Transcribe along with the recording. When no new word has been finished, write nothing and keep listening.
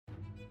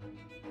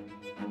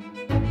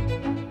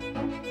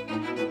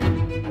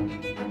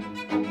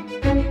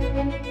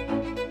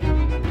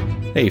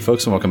Hey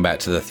folks, and welcome back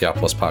to the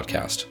Theopolis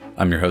Podcast.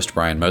 I'm your host,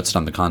 Brian Motes, and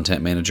I'm the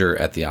content manager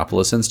at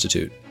Theopolis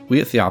Institute.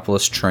 We at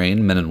Theopolis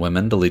train men and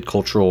women to lead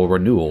cultural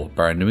renewal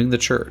by renewing the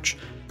church.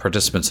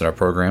 Participants in our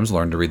programs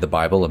learn to read the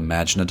Bible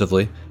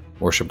imaginatively,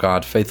 worship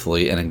God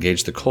faithfully, and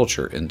engage the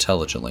culture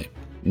intelligently.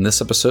 In this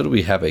episode,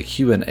 we have a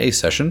Q&A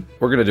session.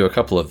 We're going to do a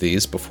couple of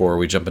these before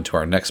we jump into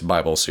our next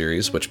Bible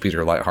series, which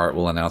Peter Leithart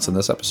will announce in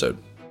this episode.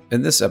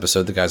 In this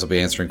episode, the guys will be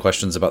answering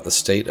questions about the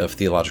state of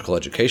theological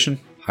education,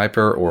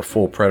 hyper or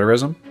full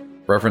preterism,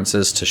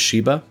 references to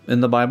Sheba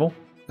in the Bible,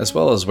 as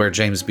well as where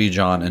James B.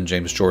 John and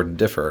James Jordan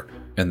differ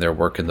in their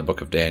work in the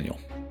book of Daniel.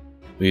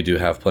 We do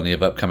have plenty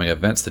of upcoming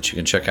events that you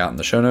can check out in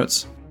the show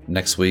notes.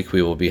 Next week,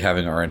 we will be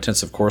having our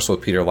intensive course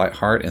with Peter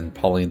Leithart in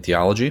Pauline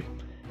theology.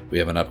 We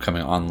have an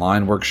upcoming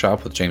online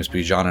workshop with James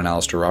B. John and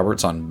Alistair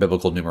Roberts on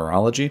biblical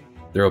numerology.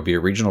 There will be a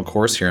regional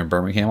course here in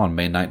Birmingham on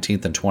May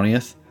 19th and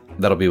 20th.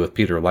 That'll be with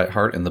Peter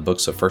Leithart in the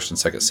books of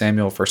 1st and 2nd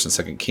Samuel, 1st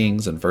and 2nd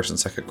Kings, and 1st and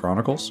 2nd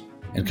Chronicles.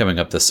 And coming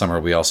up this summer,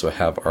 we also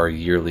have our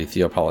yearly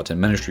Theopolitan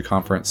Ministry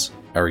Conference,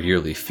 our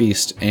yearly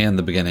feast, and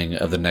the beginning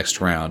of the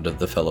next round of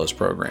the Fellows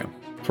Program.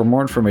 For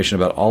more information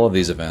about all of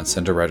these events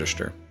and to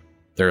register,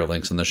 there are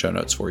links in the show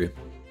notes for you.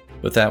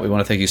 With that, we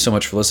want to thank you so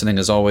much for listening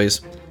as always,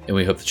 and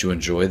we hope that you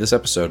enjoy this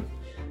episode.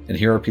 And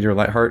here are Peter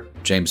Leithart,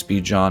 James B.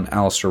 John,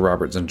 Alistair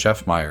Roberts, and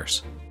Jeff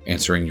Myers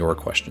answering your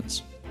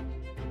questions.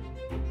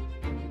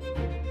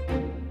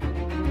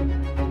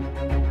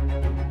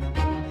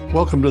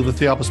 Welcome to the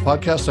Theopolis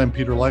Podcast. I'm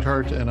Peter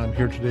Leithart, and I'm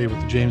here today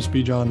with James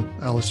B. John,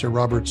 Alistair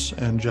Roberts,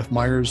 and Jeff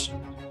Myers.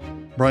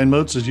 Brian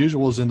Motes, as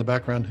usual, is in the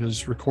background.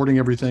 He's recording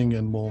everything,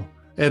 and we'll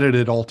edit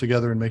it all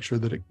together and make sure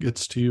that it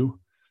gets to you.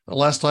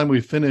 Last time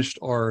we finished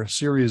our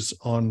series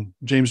on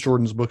James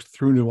Jordan's book,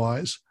 Through New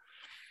Eyes.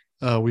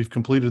 We've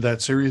completed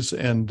that series,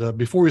 and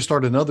before we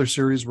start another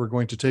series, we're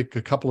going to take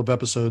a couple of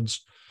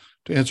episodes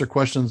to answer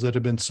questions that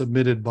have been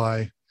submitted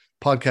by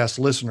podcast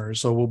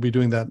listeners. So we'll be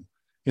doing that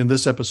in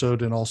this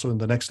episode and also in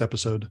the next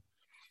episode.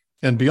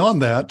 And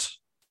beyond that,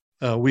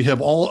 we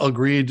have all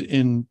agreed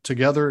in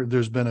together.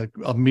 There's been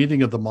a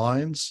meeting of the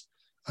minds,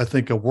 I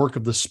think a work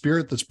of the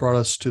Spirit that's brought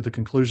us to the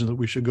conclusion that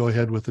we should go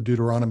ahead with the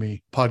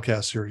Deuteronomy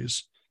podcast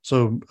series.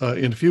 So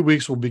in a few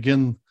weeks, we'll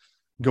begin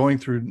going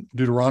through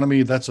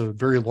Deuteronomy. That's a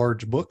very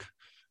large book,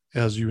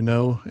 as you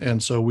know,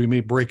 and so we may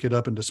break it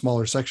up into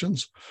smaller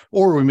sections,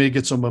 or we may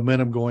get some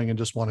momentum going and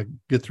just want to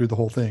get through the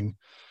whole thing.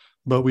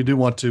 But we do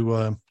want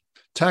to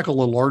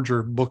tackle a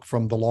larger book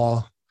from the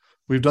law.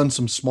 We've done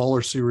some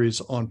smaller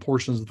series on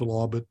portions of the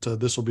law, but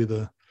this will be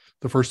the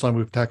first time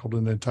we've tackled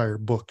an entire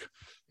book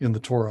in the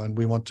Torah, and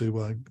we want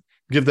to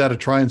give that a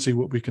try and see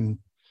what we can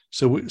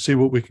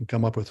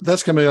come up with.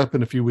 That's coming up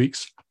in a few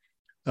weeks.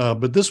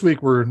 But this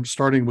week we're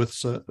starting with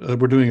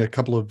we're doing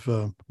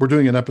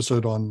an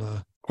episode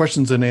on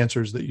questions and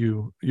answers that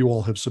you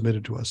all have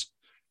submitted to us.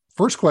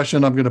 First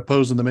question I'm going to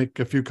pose and to make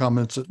a few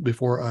comments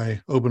before I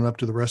open it up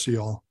to the rest of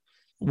y'all.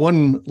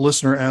 One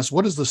listener asked,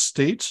 what is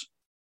the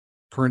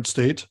current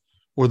state,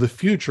 or the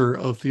future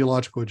of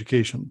theological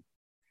education?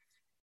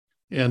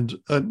 And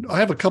I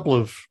have a couple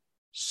of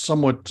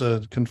somewhat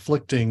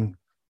conflicting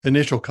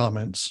initial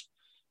comments.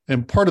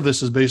 And part of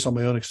this is based on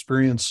my own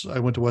experience. I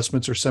went to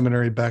Westminster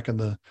Seminary back in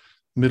the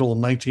middle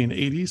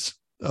 1980s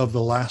of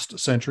the last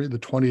century, the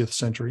 20th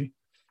century.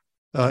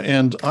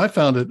 And I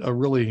found it a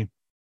really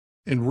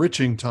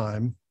enriching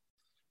time.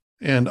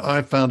 And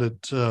I found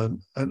it,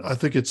 and I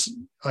think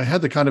I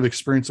had the kind of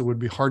experience that would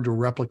be hard to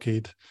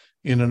replicate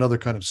in another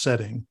kind of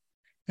setting.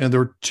 And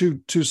there are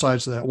two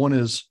sides to that. One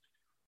is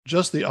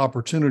just the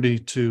opportunity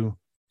to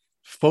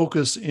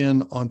focus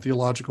in on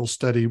theological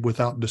study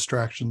without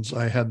distractions.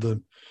 I had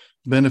the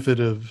benefit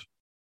of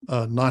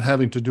not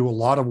having to do a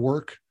lot of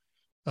work.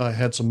 I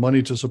had some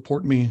money to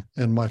support me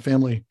and my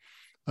family.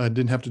 I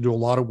didn't have to do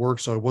a lot of work,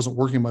 so I wasn't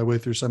working my way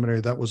through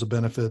seminary. That was a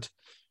benefit.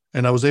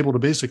 And I was able to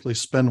basically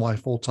spend my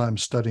full time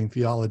studying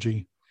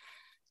theology.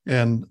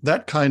 And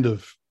that kind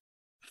of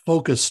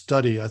focused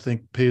study, I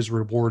think, pays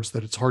rewards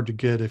that it's hard to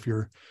get if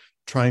you're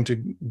trying to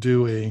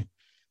do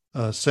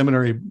a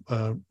seminary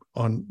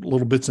on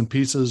little bits and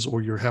pieces,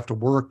 or you have to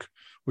work,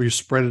 or you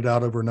spread it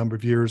out over a number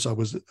of years. I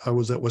was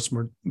at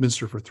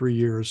Westminster for 3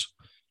 years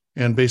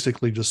and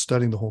basically just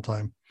studying the whole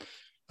time.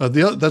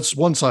 That's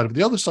one side of it.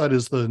 The other side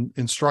is the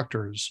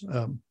instructors.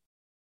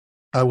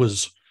 I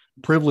was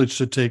privileged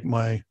to take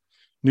my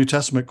New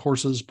Testament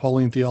courses,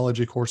 Pauline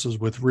theology courses,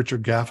 with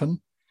Richard Gaffin,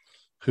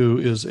 who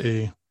is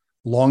a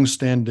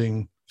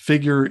longstanding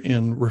figure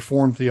in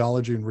Reformed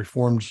theology and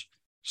Reformed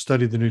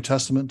study of the New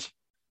Testament.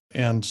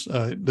 And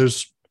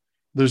there's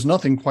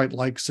nothing quite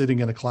like sitting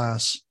in a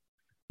class,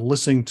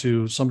 listening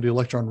to somebody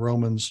lecture on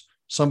Romans,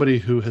 somebody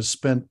who has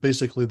spent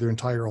basically their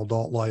entire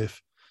adult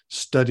life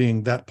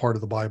studying that part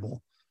of the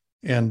Bible.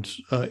 And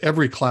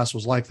every class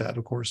was like that,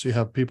 of course. You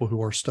have people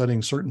who are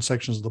studying certain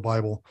sections of the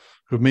Bible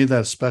who've made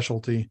that a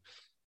specialty,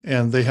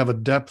 and they have a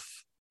depth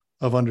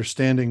of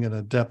understanding and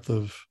a depth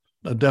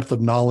of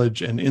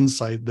knowledge and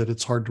insight that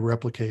it's hard to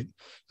replicate.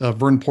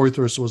 Vern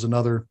Poythress was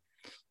another.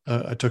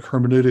 I took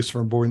hermeneutics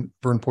from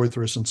Vern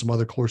Poythress and some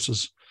other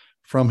courses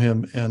from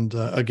him. And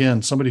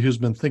again, somebody who's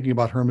been thinking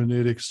about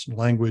hermeneutics,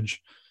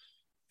 language,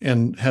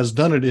 and has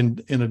done it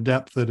in a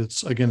depth that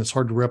it's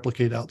hard to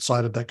replicate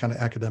outside of that kind of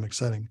academic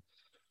setting.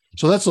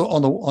 So that's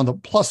on the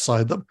plus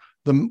side.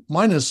 The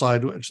minus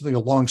side, which I think a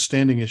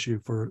long-standing issue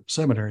for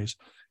seminaries,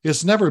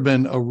 it's never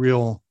been a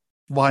real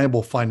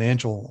viable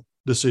financial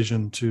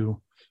decision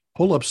to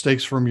pull up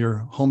stakes from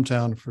your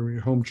hometown, from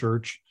your home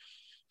church,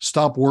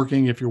 stop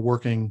working if you're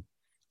working,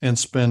 and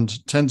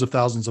spend tens of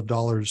thousands of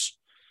dollars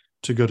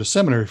to go to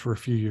seminary for a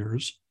few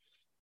years.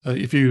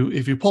 If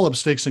you pull up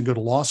stakes and go to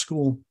law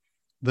school,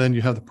 then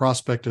you have the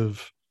prospect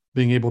of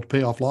being able to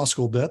pay off law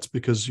school debts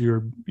because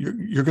you're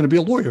going to be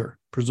a lawyer,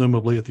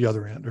 presumably at the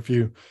other end.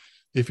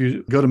 If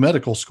you go to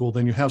medical school,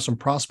 then you have some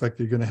prospect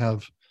that you're going to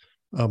have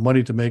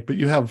money to make. But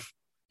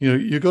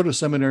you go to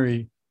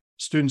seminary,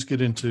 students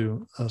get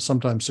into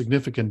sometimes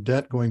significant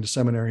debt going to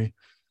seminary,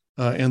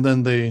 and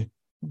then they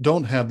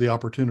don't have the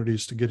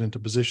opportunities to get into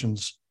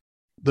positions.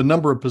 The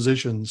number of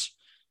positions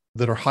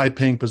that are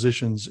high-paying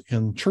positions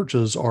in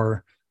churches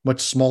are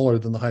much smaller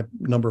than the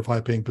number of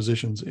high-paying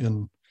positions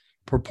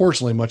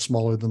proportionally much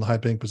smaller than the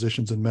high-paying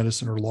positions in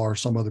medicine or law or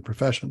some other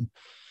profession.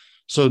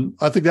 So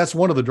I think that's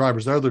one of the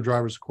drivers. There are other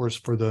drivers, of course,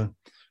 for the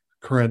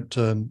current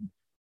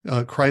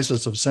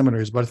crisis of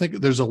seminaries, but I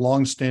think there's a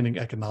long-standing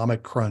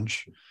economic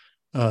crunch.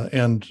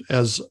 And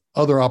as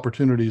other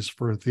opportunities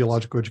for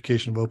theological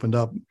education have opened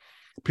up,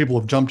 people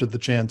have jumped at the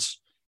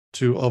chance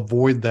to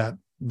avoid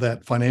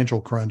that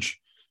financial crunch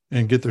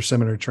and get their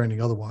seminary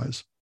training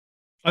otherwise.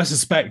 I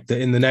suspect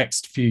that in the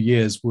next few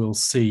years, we'll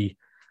see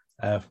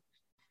a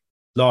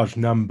large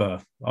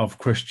number of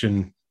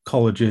Christian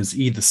colleges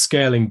either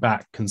scaling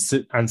back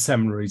and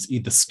seminaries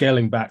either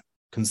scaling back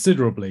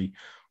considerably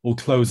or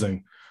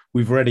closing.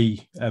 We've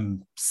already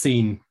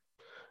seen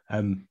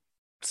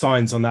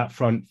signs on that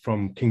front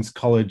from King's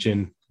College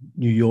in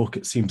New York.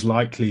 It seems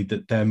likely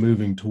that they're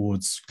moving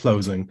towards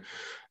closing.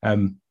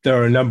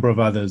 There are a number of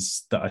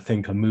others that I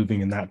think are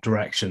moving in that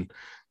direction.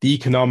 The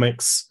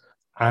economics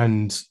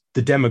and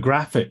the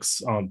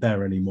demographics aren't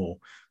there anymore.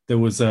 There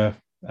was the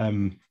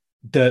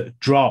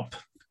drop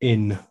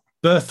in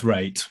birth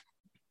rate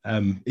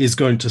is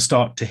going to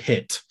start to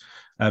hit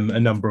a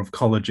number of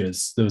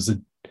colleges. There was a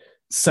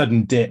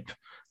sudden dip,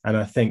 and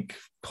I think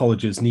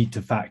colleges need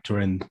to factor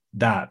in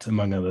that,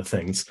 among other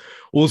things.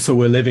 Also,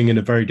 we're living in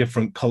a very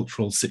different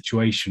cultural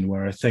situation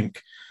where I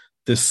think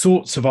the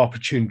sorts of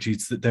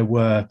opportunities that there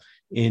were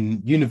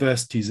in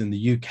universities in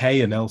the UK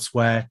and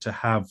elsewhere to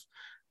have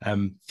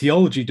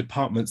theology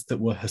departments that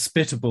were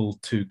hospitable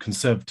to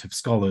conservative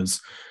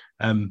scholars,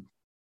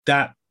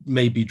 that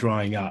may be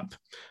drying up.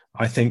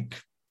 I think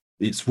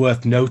it's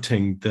worth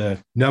noting the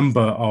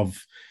number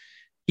of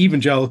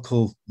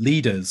evangelical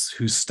leaders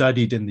who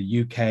studied in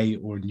the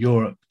UK or in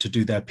Europe to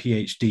do their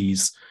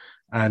PhDs,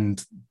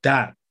 and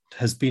that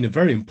has been a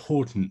very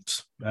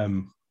important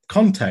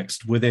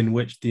context within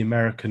which the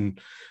American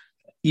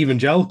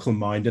evangelical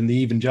mind and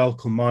the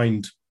evangelical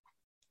mind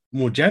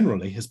more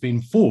generally has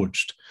been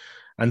forged.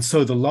 And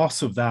so the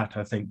loss of that,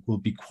 I think, will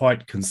be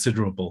quite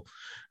considerable.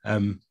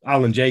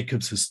 Alan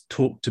Jacobs has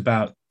talked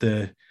about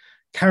the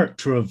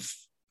character of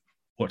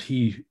what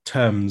he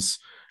terms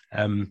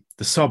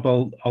the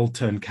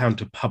subaltern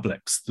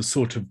counterpublics, the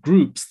sort of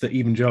groups that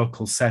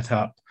evangelicals set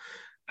up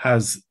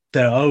as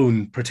their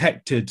own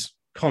protected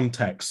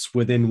contexts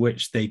within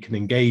which they can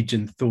engage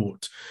in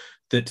thought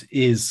that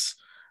is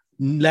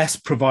less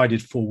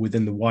provided for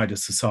within the wider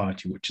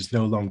society, which is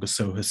no longer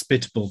so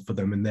hospitable for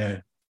them in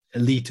their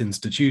elite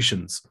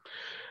institutions.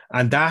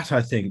 And that,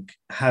 I think,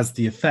 has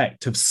the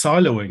effect of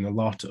siloing a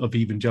lot of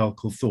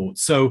evangelical thought.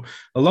 So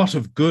a lot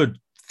of good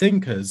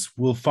thinkers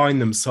will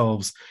find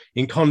themselves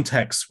in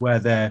contexts where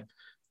they're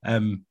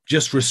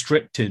just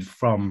restricted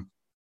from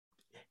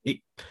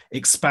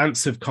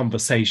expansive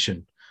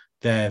conversation.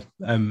 They're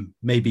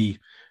maybe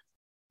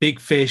big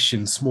fish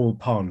in small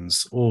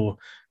ponds, or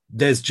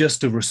there's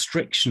just a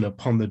restriction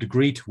upon the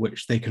degree to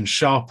which they can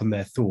sharpen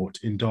their thought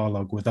in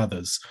dialogue with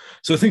others.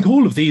 So I think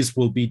all of these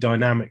will be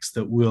dynamics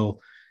that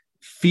we'll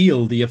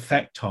feel the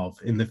effect of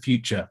in the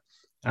future.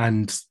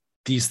 And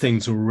these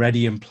things are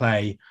already in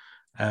play.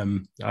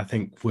 I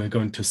think we're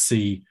going to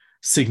see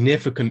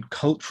significant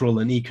cultural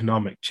and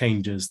economic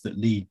changes that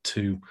lead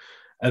to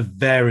a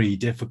very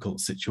difficult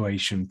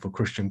situation for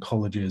Christian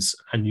colleges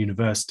and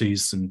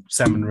universities and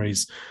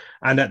seminaries.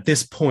 And at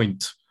this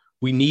point,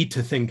 we need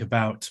to think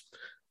about,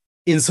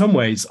 in some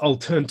ways,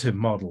 alternative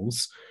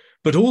models,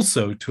 but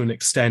also to an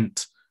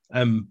extent,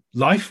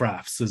 life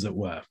rafts, as it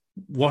were.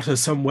 What are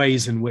some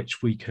ways in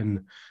which we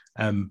can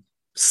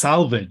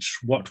salvage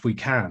what we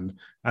can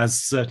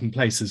as certain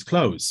places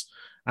close?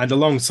 And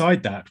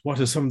alongside that, what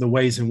are some of the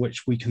ways in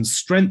which we can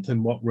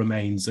strengthen what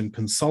remains and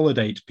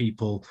consolidate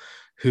people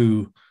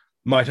who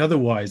might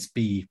otherwise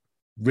be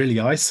really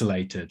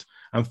isolated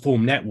and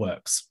form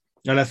networks?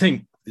 And I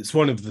think it's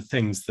one of the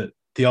things that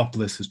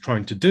Theopolis is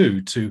trying to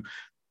do, to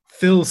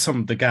fill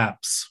some of the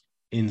gaps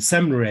in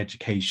seminary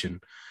education,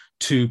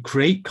 to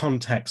create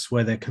contexts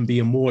where there can be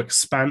a more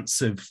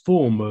expansive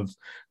form of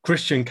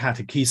Christian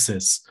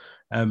catechesis,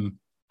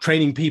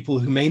 training people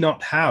who may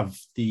not have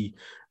the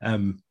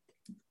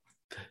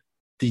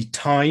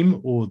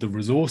time or the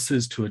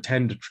resources to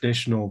attend a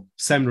traditional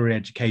seminary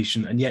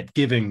education, and yet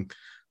giving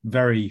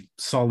very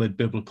solid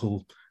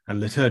biblical and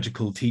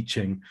liturgical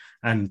teaching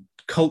and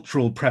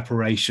cultural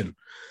preparation.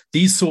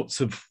 These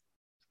sorts of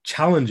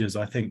challenges,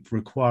 I think,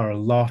 require a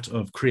lot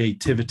of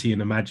creativity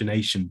and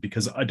imagination,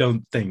 because I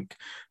don't think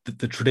that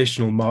the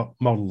traditional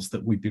models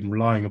that we've been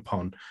relying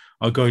upon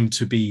are going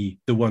to be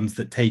the ones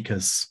that take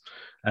us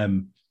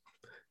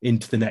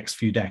into the next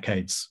few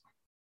decades.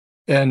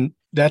 And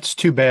that's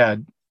too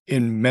bad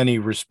in many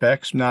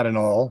respects, not in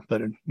all,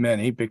 but in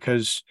many,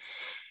 because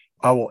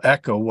I will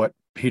echo what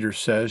Peter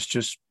says.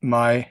 Just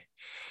my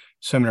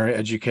seminary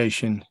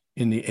education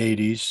in the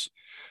 80s,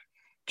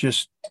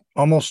 just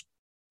almost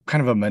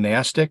kind of a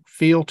monastic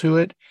feel to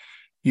it.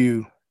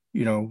 You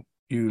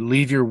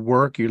leave your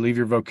work, you leave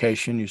your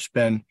vocation, you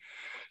spend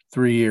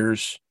 3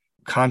 years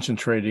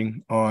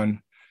concentrating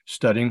on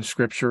studying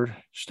scripture,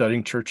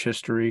 studying church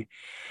history,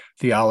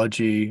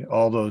 theology,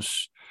 all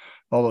those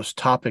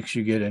topics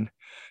you get in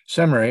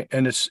seminary,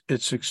 and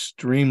it's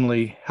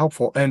extremely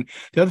helpful. And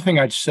the other thing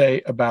I'd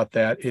say about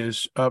that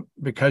is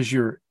because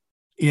you're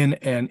in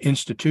an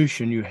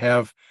institution, you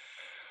have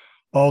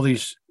all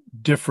these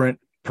different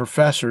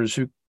professors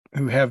who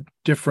have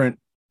different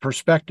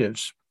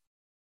perspectives.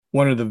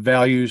 One of the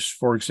values,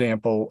 for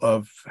example,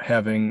 of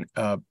having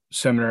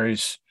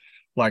seminaries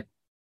like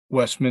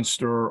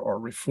Westminster or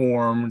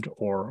Reformed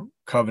or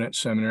Covenant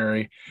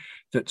Seminary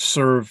that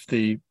serve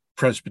the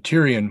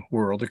Presbyterian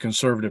world, the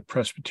conservative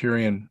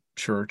Presbyterian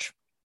church,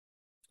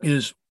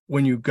 is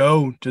when you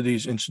go to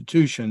these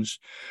institutions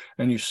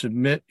and you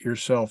submit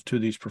yourself to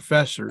these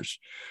professors,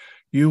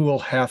 you will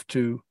have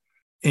to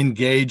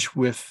engage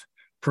with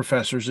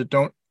professors that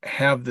don't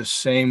have the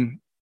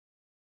same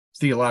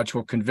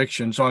theological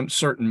convictions on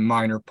certain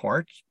minor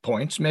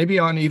points, maybe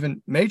on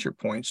even major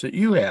points that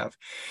you have.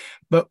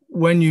 But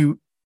when you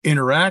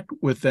interact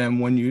with them,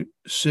 when you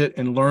sit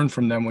and learn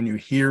from them, when you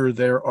hear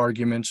their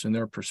arguments and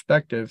their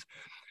perspective,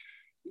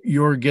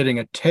 you're getting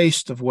a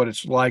taste of what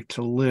it's like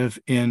to live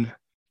in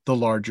the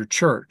larger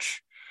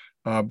church.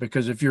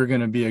 Because if you're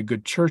going to be a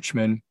good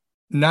churchman,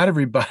 not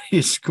everybody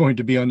is going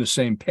to be on the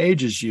same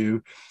page as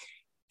you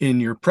in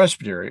your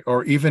presbytery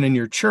or even in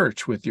your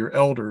church with your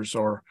elders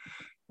or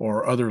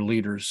other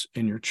leaders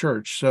in your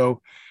church.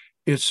 So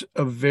it's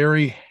a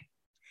very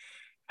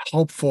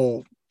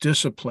helpful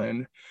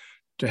discipline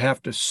to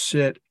have to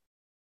sit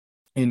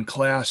in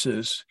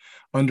classes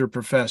under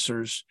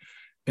professors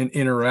and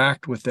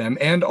interact with them,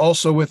 and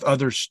also with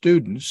other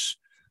students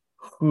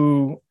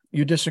who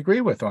you disagree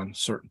with on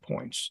certain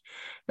points.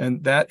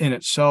 And that in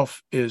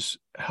itself is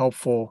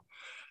helpful,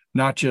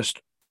 not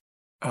just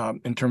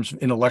in terms of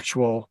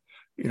intellectual,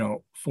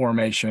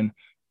 formation,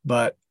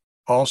 but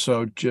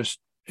also just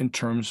in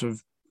terms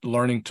of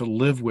learning to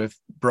live with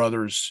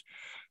brothers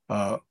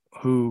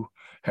who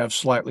have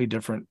slightly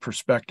different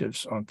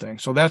perspectives on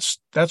things. So that's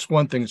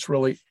one thing that's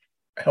really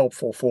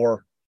helpful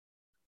for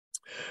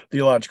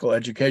theological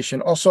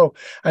education. Also,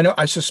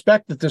 I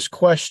suspect that this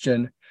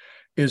question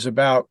is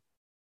about,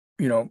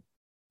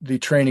 the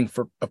training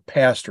of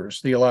pastors,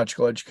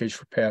 theological education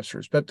for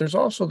pastors, but there's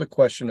also the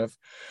question of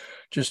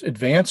just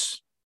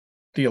advanced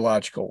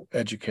theological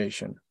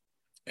education.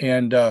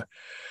 And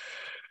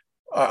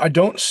I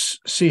don't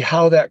see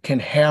how that can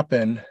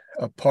happen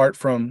apart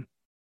from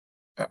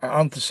your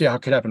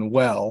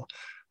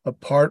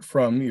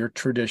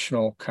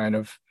traditional kind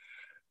of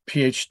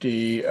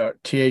PhD,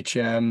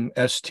 THM,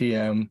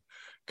 STM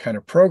kind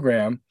of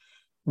program,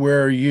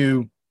 where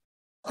I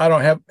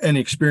don't have any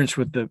experience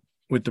with the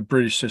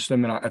British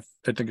system, and I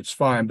think it's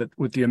fine, but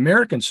with the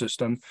American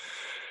system,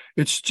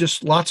 it's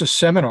just lots of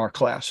seminar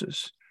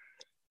classes.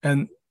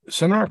 And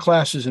seminar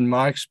classes, in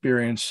my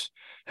experience,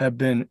 have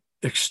been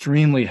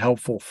extremely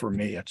helpful for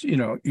me. It's,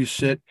 you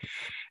sit,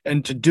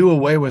 and to do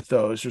away with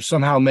those or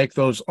somehow make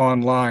those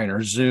online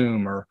or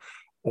Zoom or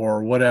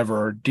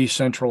whatever, or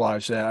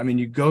decentralize that. I mean,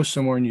 you go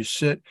somewhere and you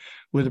sit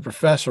with a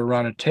professor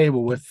around a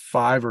table with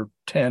 5 or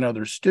 10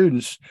 other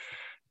students,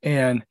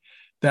 and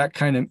that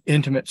kind of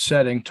intimate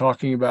setting,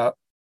 talking about,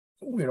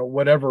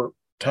 whatever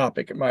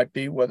topic it might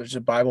be, whether it's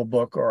a Bible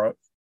book or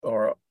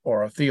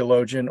a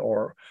theologian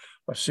or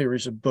a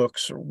series of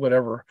books or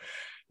whatever,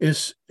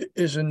 is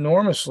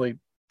enormously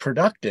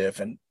productive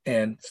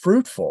and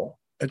fruitful.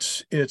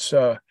 It's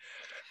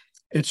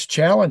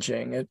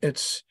challenging.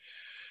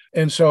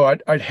 And so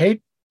I'd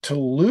hate to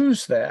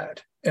lose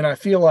that. And I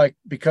feel like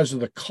because of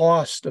the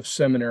cost of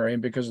seminary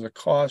and because of the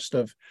cost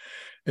of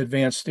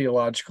advanced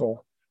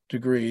theological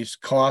degrees,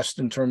 cost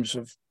in terms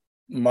of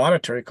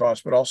monetary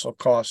cost, but also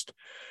cost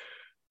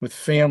with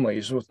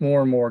families, with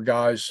more and more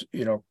guys,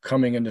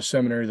 coming into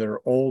seminary that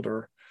are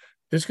older,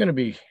 it's going to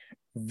be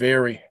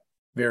very,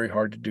 very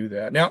hard to do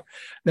that. Now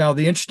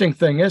the interesting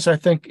thing is, I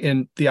think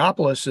in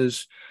Theopolis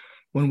is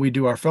when we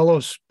do our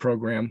fellows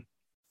program,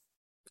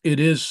 it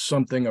is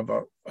something of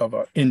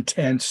a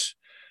intense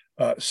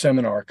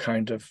seminar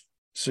kind of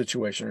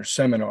situation, or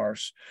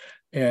seminars.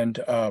 And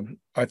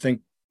I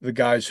think the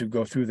guys who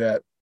go through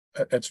that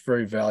that's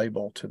very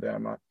valuable to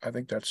them. I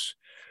think that's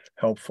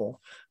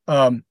helpful.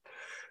 The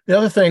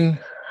other thing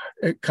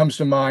that comes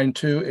to mind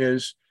too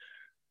is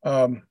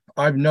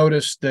I've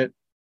noticed that,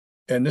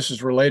 and this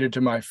is related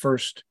to my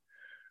first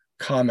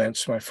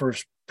comments, my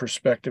first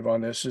perspective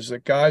on this, is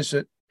that guys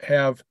that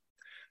have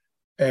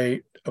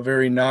a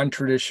very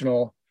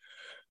non-traditional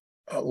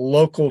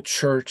local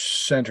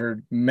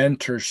church-centered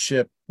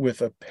mentorship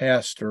with a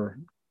pastor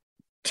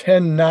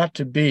tend not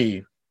to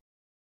be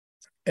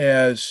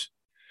as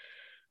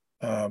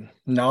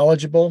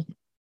knowledgeable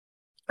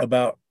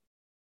about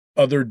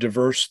other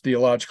diverse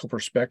theological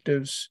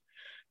perspectives,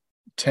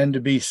 tend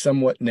to be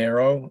somewhat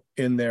narrow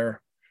in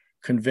their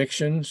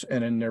convictions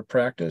and in their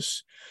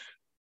practice.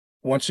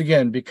 Once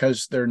again,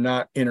 because they're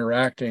not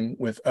interacting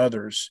with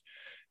others.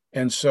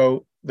 And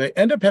so they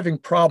end up having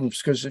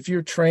problems, because if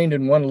you're trained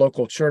in one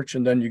local church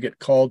and then you get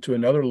called to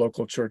another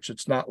local church,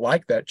 it's not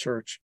like that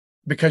church,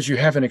 because you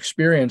haven't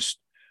experienced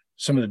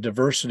some of the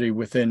diversity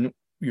within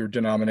your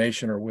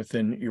denomination or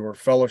within your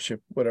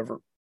fellowship,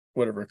 whatever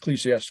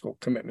ecclesiastical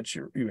commitments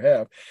you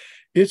have.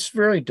 It's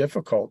very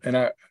difficult.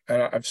 And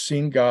I've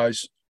seen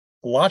guys,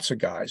 lots of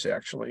guys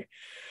actually,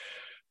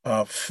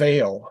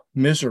 fail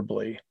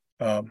miserably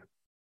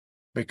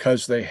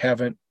because they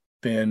haven't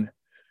been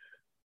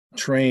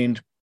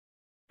trained.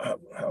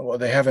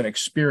 They haven't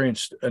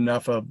experienced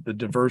enough of the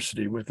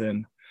diversity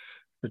within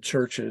the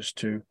churches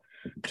to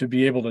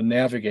be able to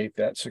navigate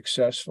that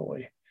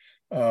successfully.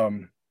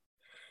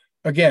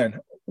 Again,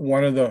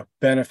 one of the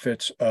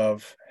benefits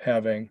of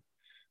having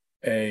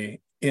a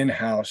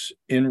in-house,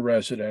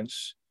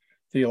 in-residence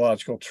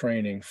theological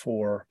training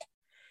for,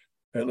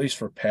 at least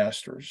for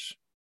pastors.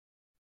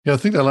 Yeah, I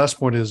think that last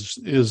point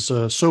is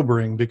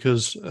sobering,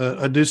 because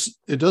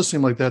it does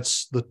seem like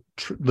that's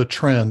the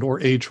trend, or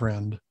a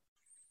trend,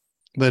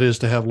 that is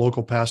to have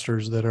local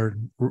pastors that are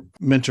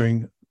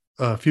mentoring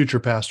future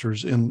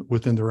pastors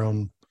within their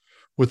own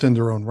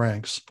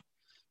ranks,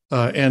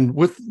 and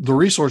with the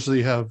resources that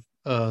you have,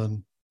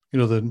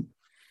 the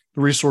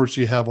resource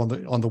you have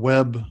on the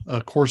web,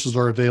 courses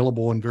are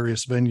available in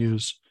various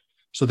venues,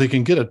 so they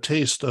can get a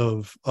taste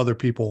of other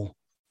people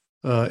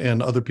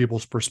and other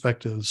people's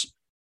perspectives.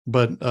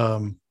 But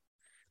and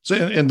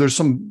there's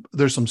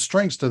some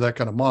strengths to that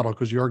kind of model,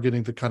 because you are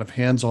getting the kind of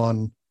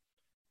hands-on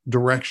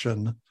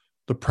direction,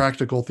 the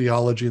practical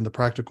theology and the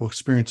practical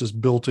experiences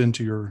built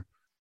into your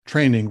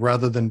training,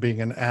 rather than being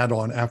an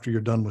add-on after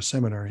you're done with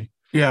seminary.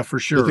 Yeah, for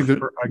sure. I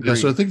agree.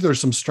 So I think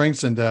there's some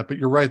strengths in that, but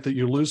you're right that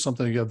you lose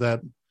something of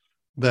that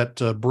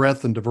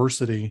breadth and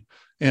diversity,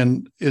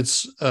 and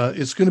it's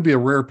going to be a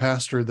rare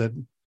pastor that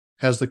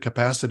has the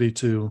capacity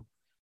to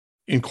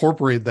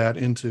incorporate that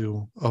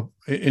into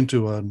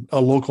a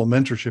local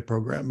mentorship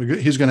program.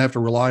 He's going to have to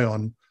rely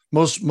on,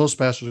 most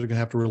pastors are going to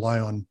have to rely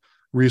on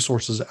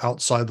resources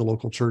outside the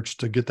local church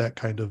to get that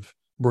kind of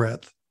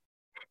breadth.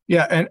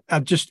 Yeah, and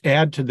I'll just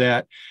add to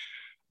that.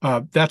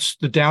 That's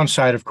the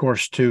downside, of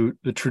course, to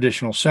the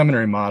traditional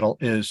seminary model.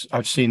 Is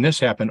I've seen this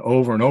happen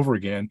over and over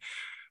again,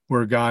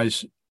 where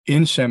guys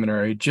in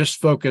seminary just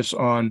focus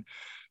on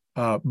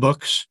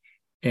books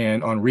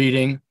and on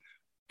reading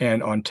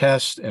and on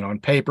tests and on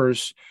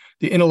papers.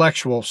 The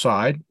intellectual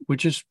side,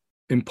 which is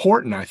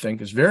important, I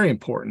think, is very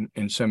important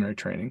in seminary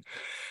training,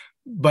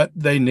 but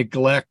they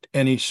neglect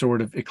any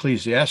sort of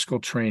ecclesiastical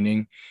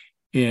training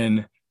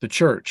in the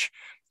church.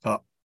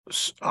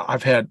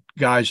 I've had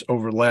guys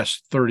over the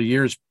last 30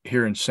 years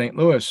here in St.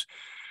 Louis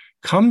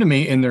come to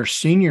me in their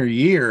senior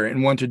year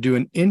and want to do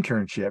an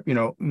internship.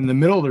 In the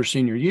middle of their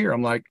senior year,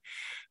 I'm like,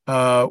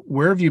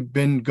 where have you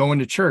been going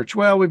to church?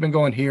 Well, we've been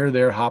going here,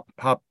 there, hop,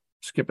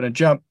 skip and a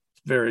jump,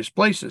 various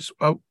places.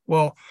 Oh,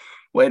 well,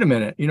 wait a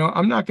minute.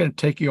 I'm not going to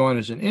take you on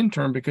as an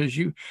intern because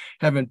you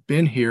haven't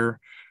been here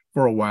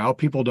for a while.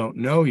 People don't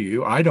know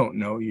you. I don't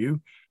know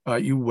you.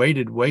 You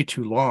waited way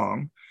too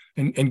long.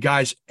 And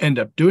guys end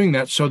up doing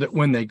that, so that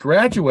when they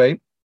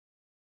graduate,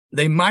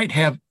 they might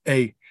have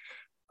they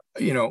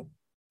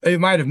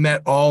might have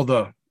met all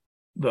the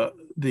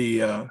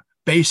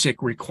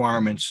basic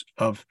requirements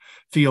of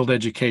field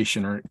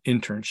education or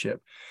internship,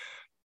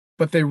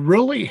 but they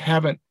really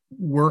haven't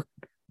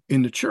worked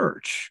in the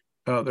church.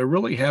 They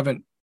really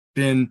haven't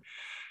been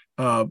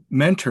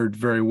mentored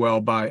very well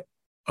by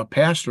a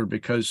pastor,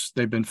 because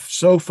they've been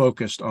so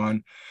focused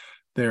on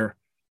their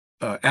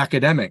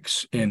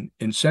academics in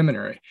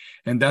seminary.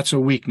 And that's a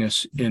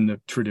weakness in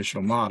the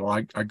traditional model.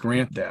 I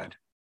grant that.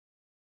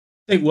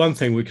 I think one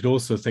thing we could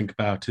also think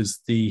about is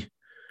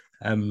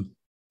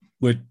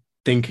we're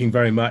thinking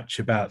very much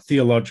about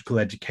theological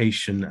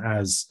education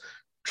as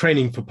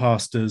training for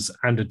pastors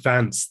and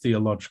advanced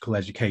theological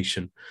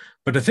education.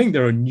 But I think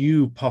there are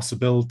new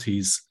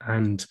possibilities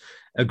and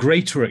a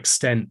greater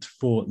extent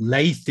for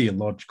lay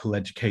theological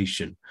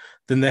education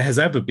than there has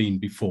ever been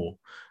before.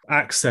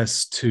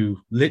 Access to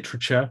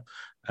literature,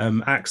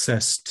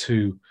 access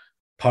to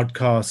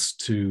podcasts,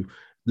 to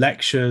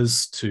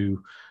lectures,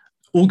 to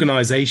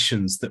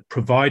organizations that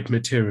provide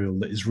material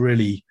that is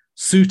really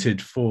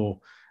suited for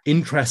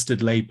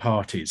interested lay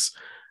parties.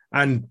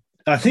 And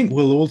I think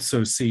we'll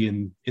also see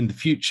in the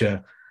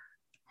future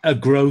a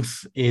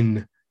growth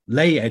in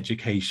lay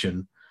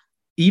education,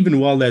 even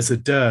while there's a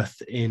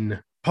dearth in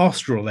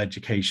pastoral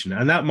education.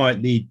 And that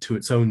might lead to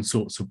its own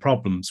sorts of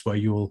problems, where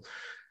you'll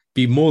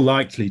be more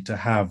likely to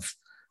have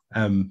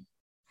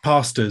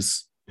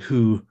pastors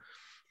who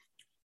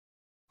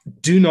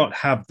do not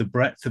have the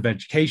breadth of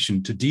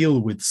education to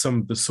deal with some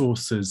of the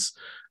sources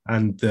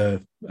and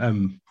the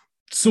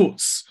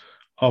sorts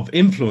of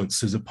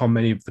influences upon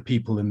many of the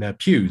people in their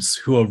pews,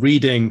 who are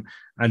reading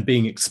and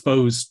being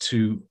exposed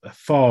to a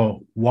far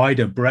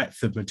wider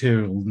breadth of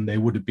material than they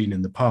would have been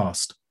in the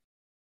past.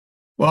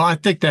 Well, I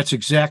think that's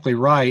exactly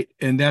right,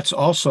 and that's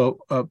also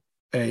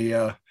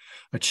a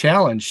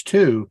challenge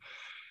too.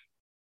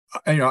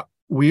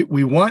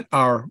 We want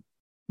our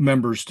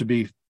members to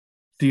be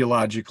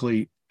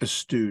theologically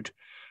astute,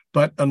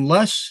 but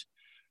unless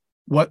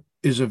what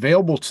is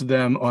available to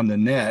them on the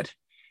net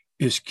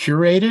is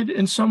curated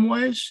in some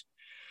ways,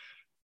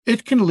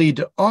 it can lead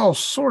to all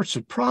sorts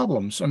of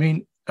problems. I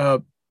mean,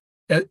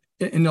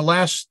 in the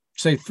last,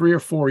 say, 3 or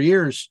 4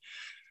 years,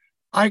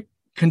 I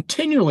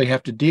continually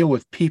have to deal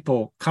with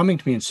people coming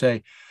to me and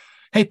say,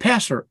 "Hey,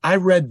 Pastor, I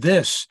read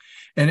this,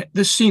 and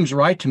this seems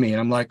right to me." And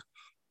I'm like,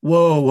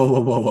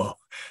 whoa.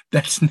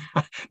 That's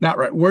not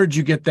right. Where'd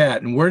you get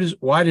that? And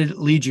why did it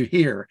lead you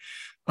here?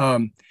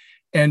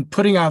 And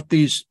putting out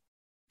these,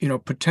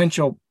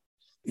 potential,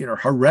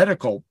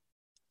 heretical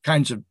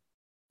kinds of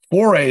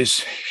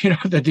forays,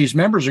 that these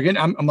members are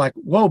getting. I'm like,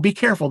 whoa, be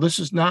careful. This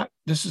is not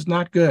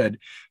good.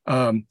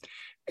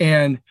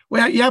 And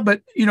well, yeah,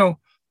 but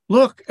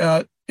look,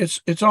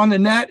 it's on the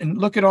net, and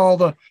look at all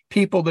the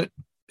people that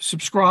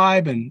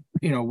subscribe, and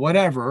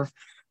whatever.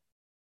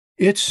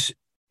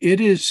 It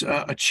is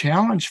a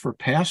challenge for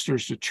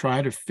pastors to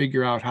try to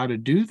figure out how to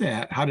do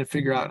that, how to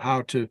figure out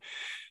how to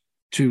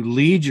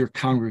lead your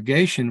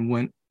congregation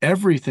when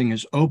everything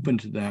is open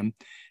to them.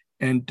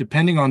 And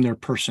depending on their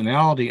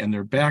personality and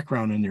their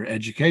background and their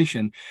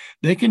education,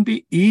 they can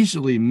be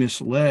easily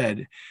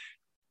misled.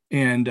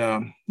 And,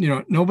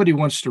 nobody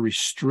wants to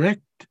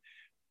restrict.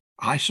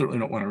 I certainly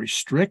don't want to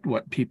restrict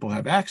what people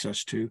have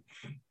access to.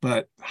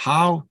 But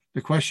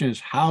the question is,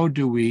 how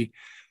do we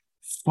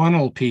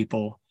funnel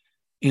people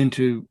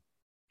into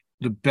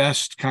the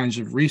best kinds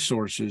of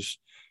resources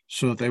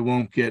so that they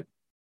won't get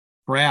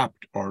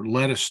trapped or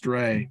led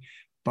astray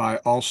by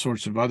all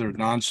sorts of other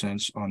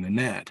nonsense on the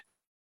net?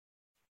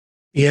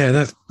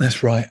 Yeah,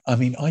 that's right. I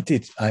mean, I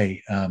did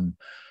quite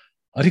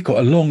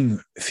a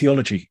long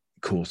theology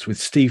course with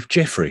Steve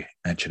Jeffrey,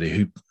 actually,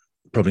 who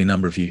probably a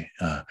number of you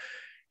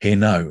here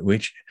know,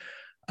 which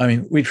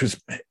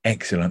was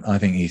excellent. I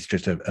think he's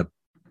just a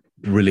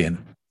brilliant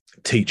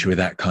teacher with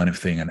that kind of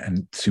thing,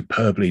 and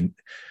superbly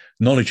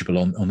knowledgeable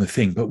on the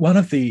thing. But one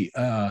of the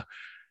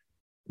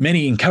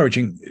many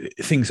encouraging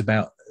things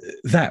about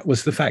that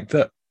was the fact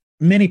that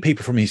many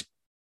people from his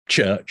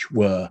church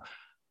were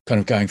kind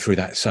of going through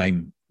that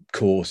same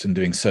course and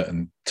doing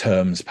certain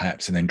terms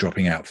perhaps, and then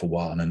dropping out for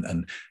one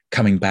and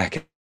coming back.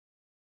 And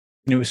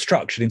it was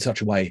structured in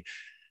such a way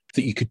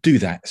that you could do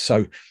that.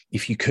 So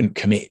if you couldn't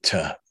commit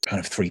to kind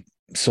of 3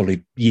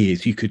 solid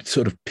years, you could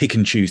sort of pick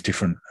and choose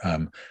different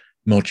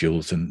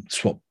modules and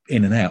swap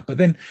in and out. But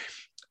then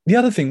the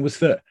other thing was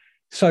that,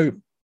 so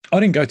I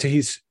didn't go to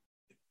his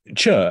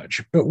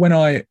church, but when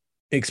I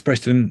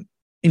expressed an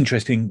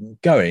interest in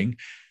going,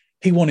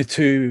 he wanted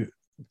to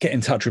get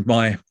in touch with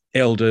my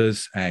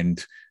elders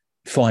and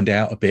find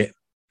out a bit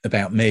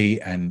about me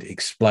and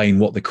explain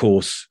what the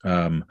course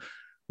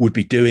would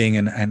be doing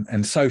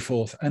and so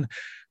forth. And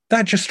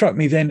that just struck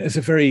me then as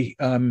a very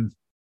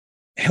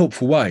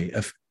helpful way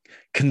of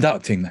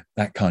conducting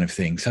that kind of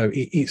thing. So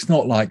it's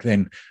not like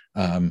then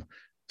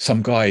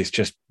some guy is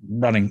just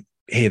running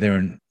here, there,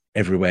 and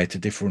everywhere to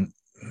different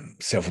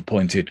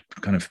self-appointed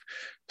kind of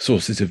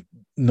sources of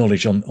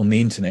knowledge on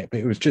the internet, but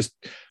it was just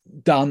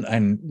done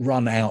and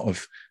run out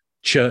of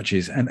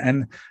churches,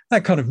 and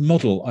that kind of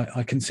model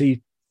I can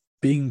see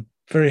being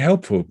very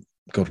helpful,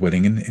 God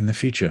willing, in the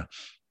future.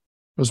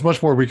 There's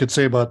much more we could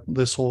say about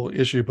this whole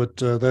issue, but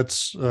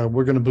that's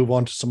we're going to move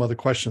on to some other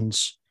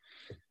questions.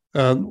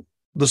 The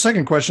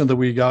second question that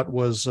we got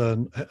was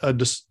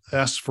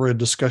asked for a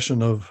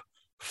discussion of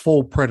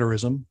full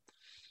preterism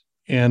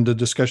and a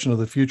discussion of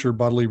the future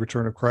bodily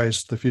return of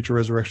Christ, the future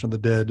resurrection of the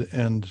dead,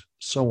 and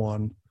so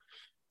on.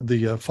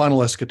 The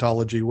final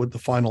eschatology, what the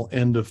final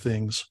end of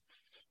things.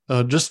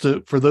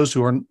 For those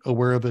who aren't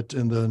aware of it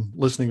in the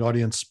listening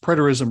audience,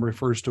 preterism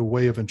refers to a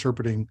way of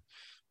interpreting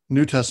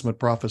New Testament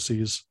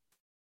prophecies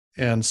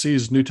and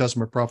sees New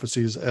Testament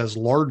prophecies as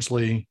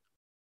largely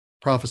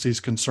prophecies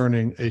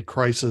concerning a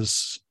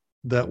crisis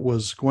that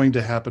was going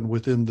to happen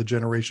within the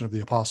generation of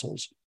the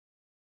apostles.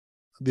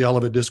 The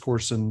Olivet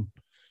Discourse in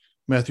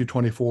Matthew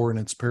 24 and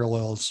its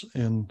parallels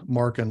in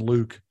Mark and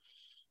Luke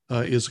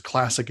is a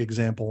classic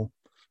example.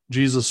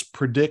 Jesus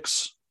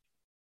predicts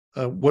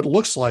what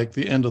looks like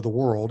the end of the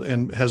world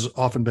and has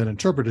often been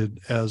interpreted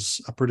as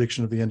a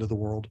prediction of the end of the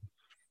world.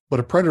 But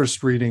a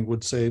preterist reading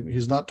would say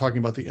he's not talking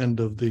about the end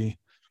of the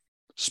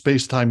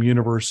space-time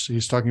universe.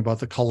 He's talking about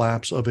the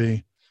collapse of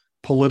a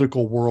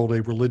political world,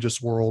 a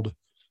religious world,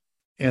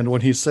 And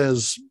when he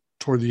says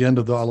toward the end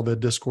of the Olivet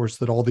Discourse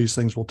that all these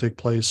things will take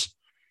place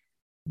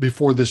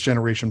before this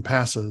generation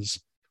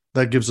passes,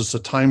 that gives us a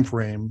time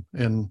frame.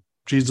 And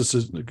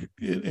it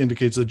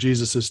indicates that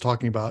Jesus is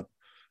talking about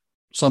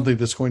something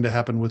that's going to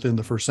happen within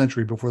the first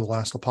century before the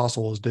last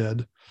apostle is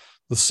dead.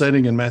 The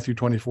setting in Matthew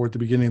 24 at the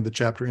beginning of the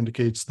chapter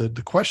indicates that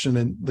the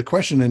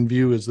question in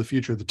view is the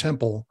future of the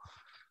temple.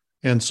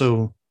 And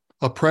so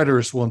a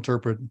preterist will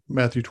interpret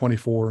Matthew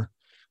 24,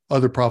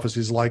 other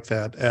prophecies like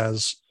that,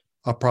 as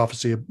a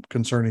prophecy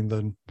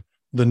concerning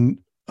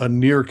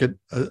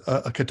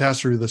a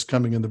catastrophe that's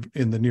coming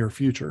in the near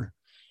future.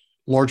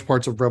 Large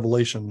parts of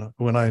Revelation,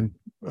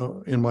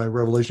 in my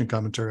Revelation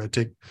commentary, I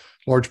take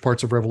large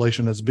parts of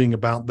Revelation as being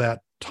about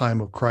that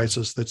time of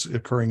crisis that's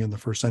occurring in the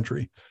first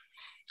century.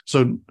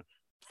 So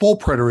full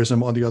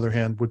preterism, on the other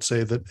hand, would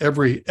say that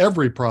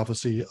every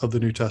prophecy of the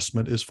New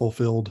Testament is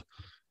fulfilled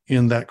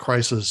in that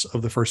crisis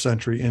of the first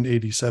century in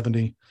AD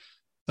 70.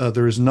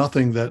 There is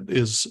nothing that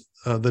is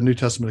the New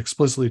Testament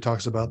explicitly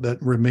talks about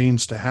that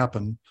remains to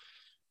happen.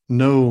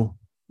 No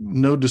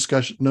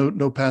discussion,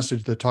 no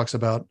passage that talks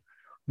about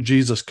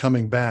Jesus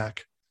coming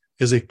back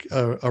is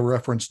a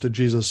reference to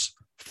Jesus'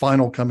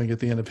 final coming at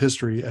the end of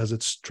history, as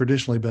it's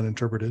traditionally been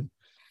interpreted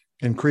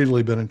and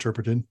creedally been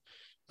interpreted.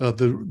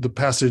 The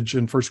passage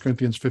in 1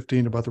 Corinthians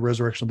 15 about the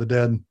resurrection of the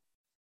dead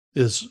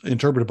is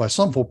interpreted by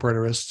some full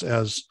preterists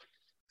as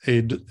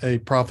a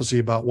prophecy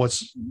about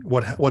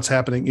what's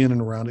happening in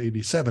and around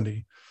AD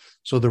 70.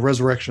 So the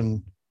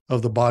resurrection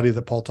of the body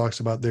that Paul talks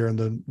about there,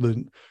 and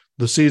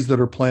the seeds that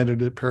are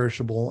planted at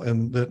perishable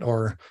and that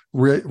are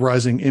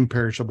rising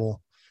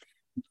imperishable,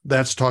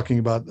 that's talking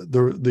about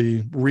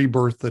the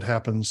rebirth that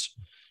happens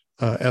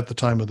at the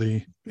time of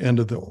the end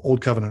of the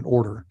Old Covenant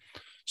order.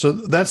 So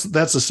that's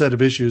a set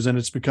of issues, and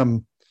it's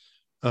been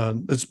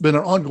an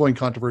ongoing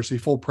controversy.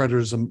 Full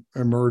preterism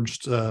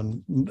emerged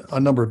a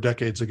number of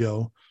decades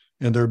ago,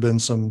 and there have been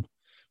some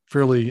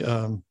fairly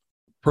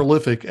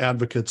prolific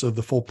advocates of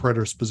the full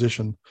preterist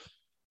position.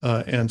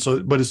 But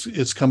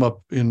it's come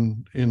up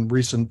in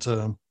recent.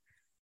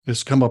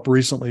 It's come up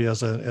recently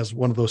as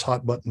one of those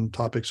hot button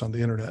topics on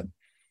the internet.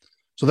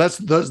 So that's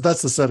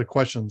the set of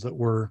questions that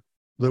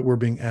we're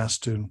being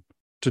asked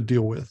to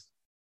deal with.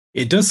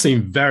 It does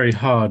seem very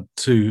hard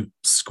to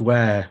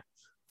square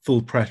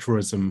full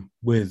preterism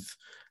with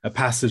a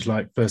passage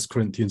like 1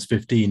 Corinthians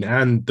 15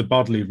 and the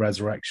bodily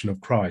resurrection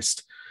of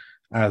Christ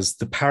as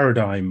the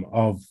paradigm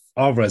of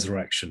our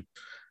resurrection.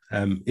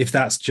 If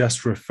that's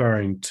just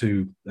referring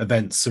to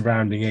events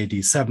surrounding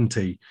AD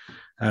 70,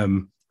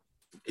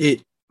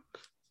 it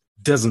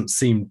doesn't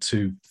seem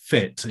to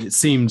fit. It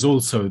seems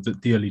also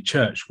that the early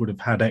church would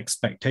have had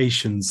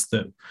expectations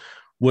that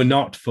were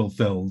not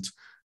fulfilled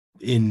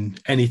in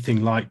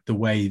anything like the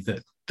way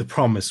that the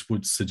promise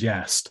would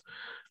suggest.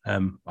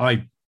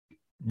 I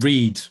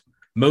read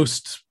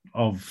most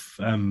of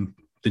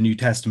the New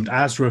Testament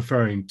as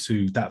referring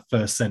to that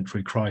first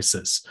century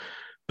crisis,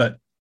 but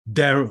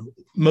they're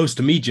most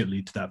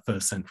immediately to that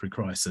first century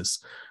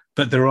crisis.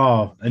 But there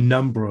are a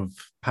number of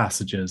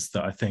passages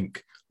that I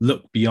think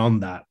look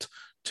beyond that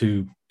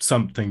to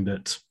something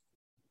that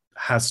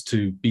has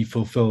to be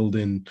fulfilled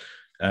in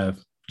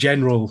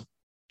general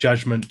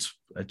judgment,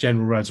 a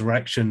general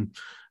resurrection,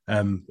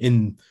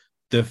 in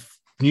the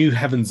new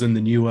heavens and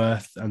the new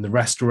earth and the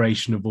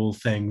restoration of all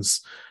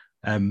things.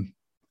 And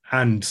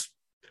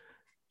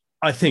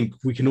I think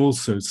we can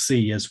also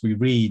see, as we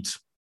read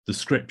the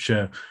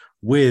scripture,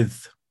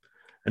 with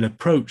an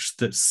approach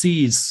that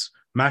sees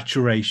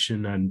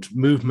maturation and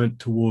movement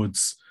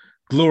towards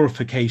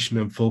glorification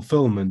and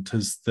fulfillment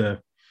as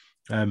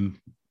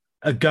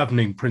a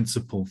governing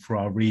principle for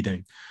our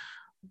reading.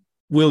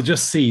 We'll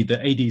just see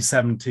that AD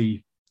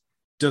 70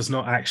 does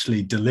not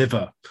actually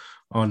deliver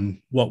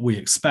on what we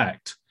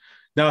expect.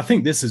 Now, I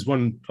think this is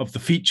one of the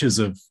features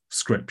of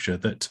Scripture,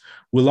 that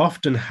we'll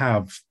often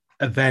have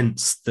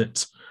events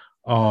that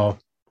are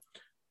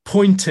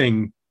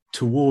pointing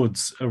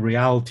towards a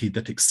reality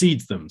that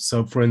exceeds them.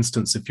 So, for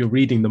instance, if you're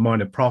reading the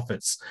Minor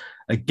Prophets,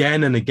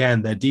 again and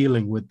again, they're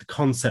dealing with the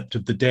concept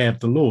of the day of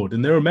the Lord.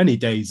 And there are many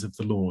days of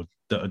the Lord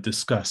that are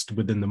discussed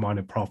within the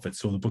Minor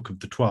Prophets or the Book of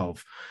the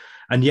 12.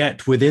 And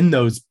yet within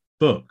those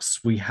books,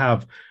 we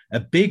have a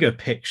bigger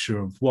picture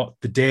of what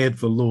the day of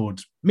the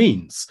Lord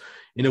means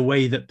in a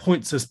way that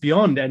points us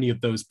beyond any of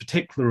those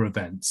particular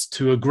events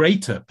to a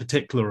greater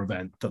particular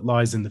event that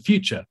lies in the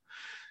future.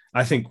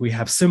 I think we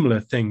have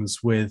similar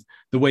things with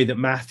the way that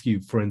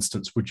Matthew, for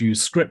instance, would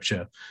use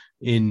scripture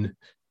in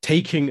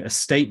taking a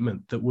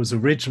statement that was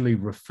originally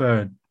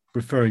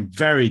referring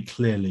very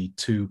clearly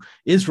to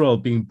Israel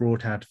being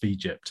brought out of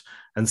Egypt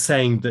and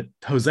saying that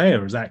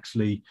Hosea is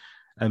actually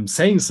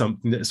saying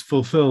something that is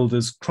fulfilled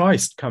as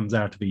Christ comes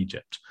out of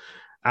Egypt.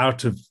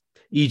 Out of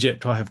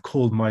Egypt I have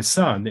called my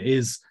son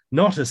is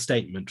not a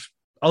statement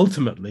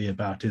ultimately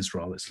about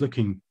Israel. It's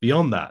looking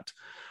beyond that.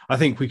 I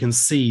think we can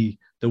see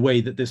the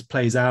way that this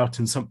plays out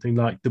in something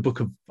like the book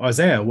of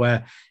Isaiah,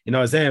 where in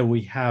Isaiah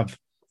we have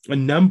a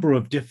number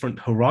of different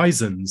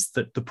horizons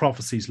that the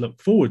prophecies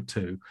look forward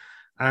to,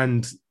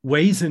 and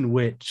ways in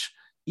which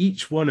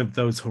each one of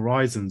those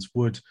horizons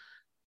would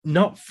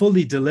not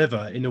fully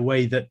deliver in a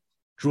way that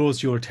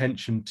draws your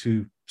attention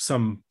to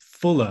some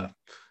fuller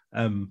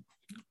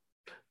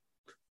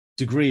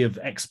degree of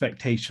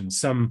expectation,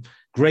 some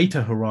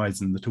greater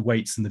horizon that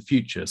awaits in the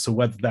future. So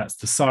whether that's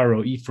the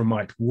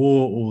Syro-Ephraimite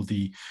war or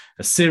the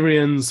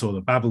Assyrians or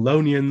the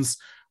Babylonians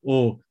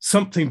or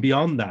something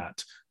beyond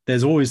that,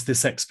 there's always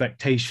this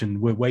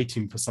expectation we're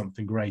waiting for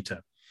something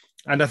greater.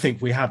 And I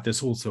think we have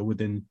this also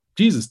within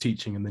Jesus'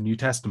 teaching in the New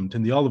Testament.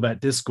 In the Olivet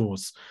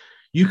Discourse,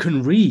 you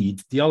can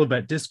read the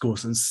Olivet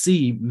Discourse and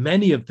see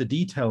many of the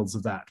details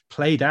of that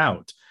played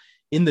out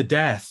in the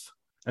death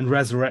and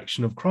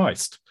resurrection of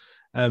Christ.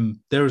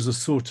 There is a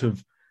sort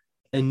of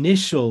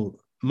initial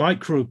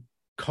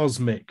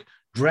microcosmic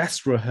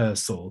dress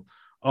rehearsal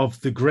of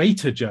the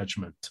greater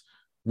judgment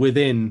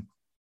within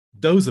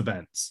those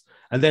events.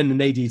 And then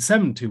in AD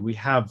 70, we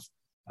have,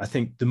 I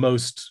think, the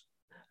most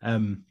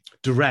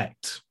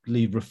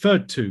directly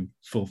referred to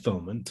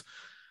fulfillment.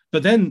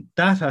 But then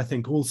that, I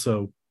think,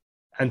 also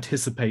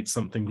anticipates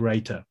something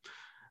greater.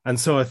 And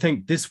so I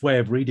think this way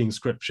of reading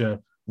scripture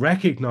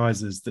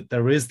recognizes that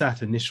there is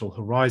that initial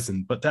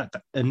horizon, but that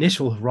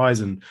initial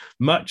horizon,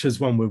 much as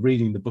when we're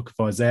reading the book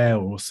of Isaiah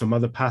or some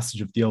other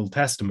passage of the Old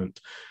Testament,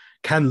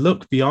 can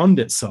look beyond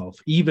itself,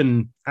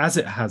 even as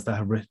it has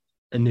that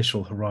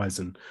initial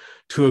horizon,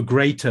 to a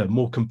greater,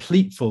 more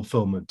complete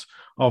fulfillment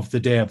of the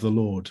day of the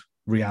Lord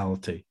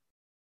reality.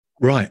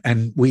 Right.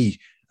 And we,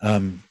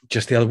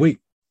 just the other week,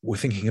 were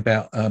thinking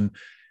about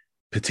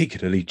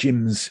particularly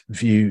James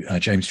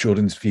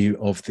Jordan's view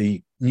of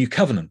the New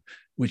Covenant,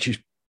 which is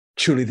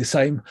truly the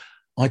same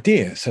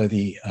idea. So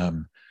the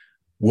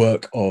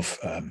work of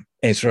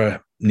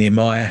Ezra,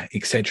 Nehemiah,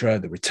 etc.,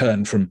 the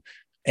return from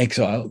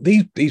exile,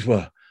 these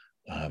were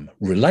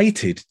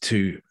related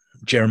to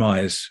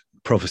Jeremiah's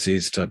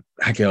prophecies, to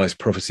Haggai's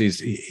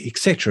prophecies,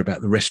 etc.,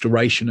 about the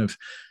restoration of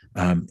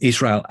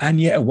Israel,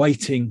 and yet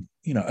awaiting,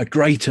 a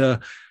greater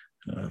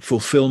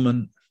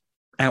fulfillment,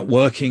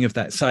 outworking of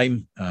that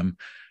same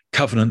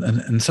covenant,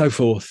 and so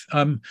forth.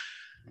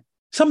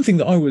 Something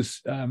that I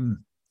was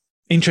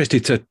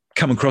interested to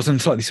come across and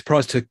slightly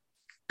surprised to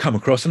come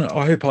across, and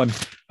I hope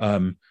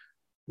I'm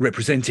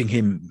representing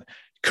him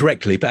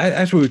correctly, but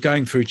as we were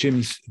going through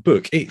Jim's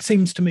book, it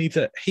seems to me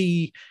that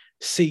he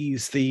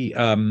sees the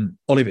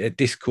Olivet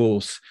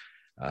Discourse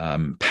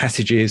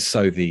passages,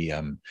 so the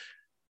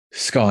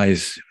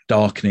skies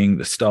darkening,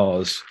 the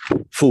stars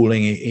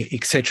falling,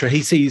 etc.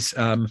 He sees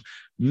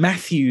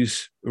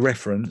Matthew's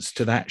reference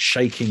to that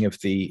shaking of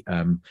the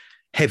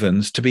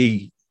heavens to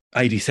be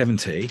AD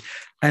 70,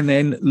 and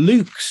then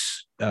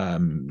Luke's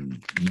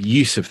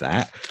use of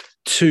that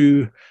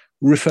to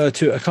refer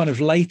to a kind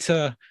of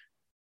later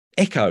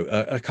echo,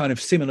 a kind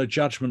of similar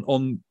judgment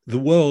on the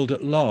world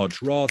at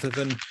large rather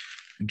than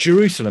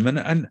Jerusalem.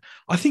 And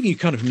I think you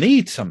kind of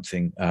need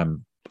something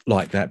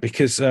like that,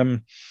 because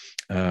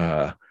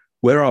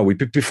where are we?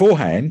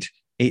 Beforehand,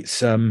 it's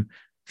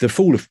the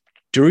fall of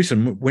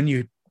Jerusalem. When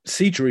you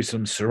see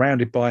Jerusalem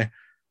surrounded by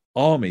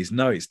armies,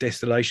 no, its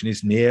desolation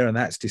is near, and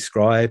that's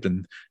described,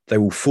 and they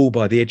will fall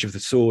by the edge of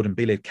the sword and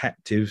be led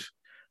captive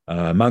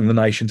among the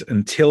nations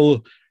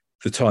until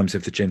the times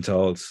of the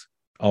Gentiles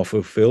are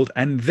fulfilled.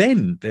 And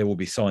then there will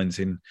be signs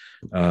in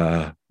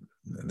the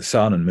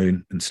sun and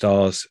moon and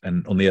stars,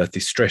 and on the earth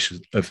distress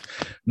of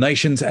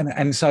nations.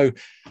 And so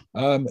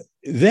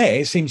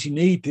there it seems you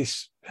need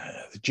this,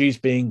 the Jews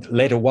being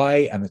led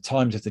away and the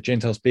times of the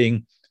Gentiles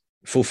being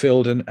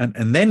fulfilled,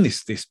 and then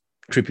this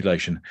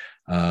tribulation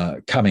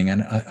coming.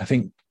 And I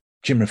think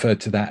Jim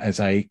referred to that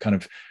as a kind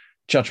of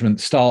judgment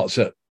starts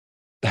at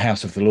the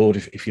house of the Lord,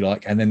 if you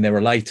like, and then there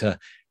are later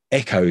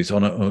echoes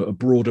on a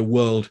broader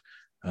world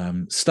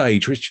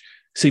stage, which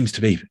seems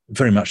to be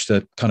very much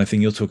the kind of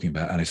thing you're talking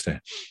about,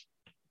 Alistair.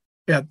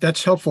 Yeah,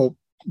 that's helpful,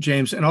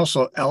 James. And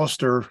also,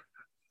 Alistair,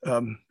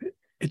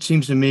 it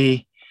seems to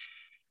me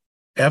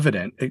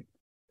evident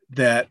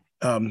that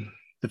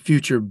the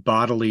future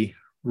bodily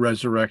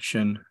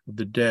resurrection of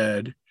the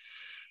dead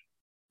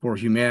for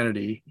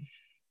humanity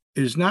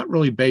is not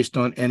really based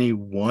on any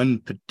one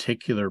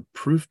particular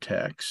proof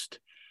text,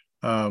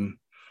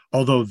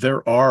 although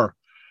there are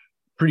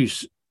pretty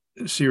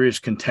serious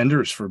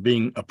contenders for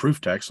being a proof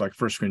text, like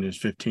 1 Corinthians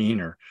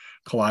 15 or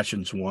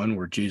Colossians 1,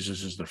 where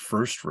Jesus is the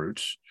first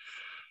fruits.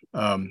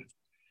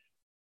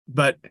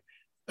 But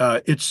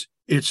it's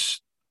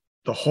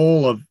the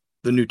whole of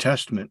the New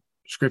Testament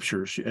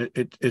scriptures.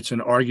 It's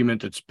an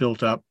argument that's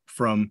built up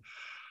from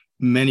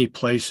many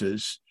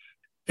places,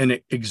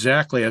 and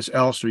exactly as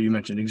Alistair, you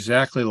mentioned,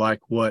 exactly like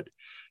what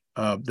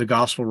the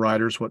gospel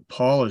writers, what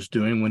Paul is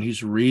doing when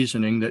he's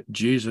reasoning that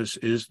Jesus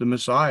is the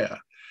Messiah,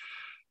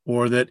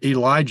 or that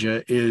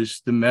Elijah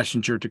is the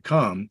messenger to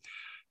come.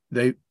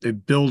 They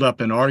build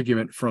up an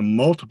argument from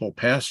multiple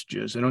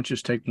passages. They don't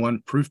just take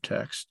one proof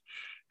text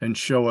and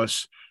show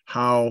us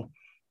how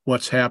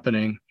what's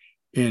happening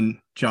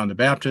in John the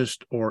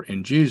Baptist or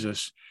in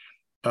Jesus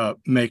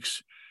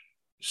makes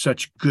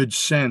such good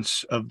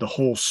sense of the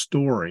whole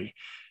story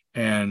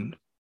and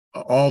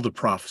all the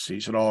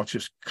prophecies. It all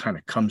just kind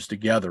of comes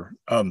together.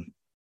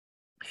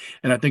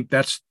 And I think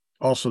that's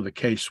also the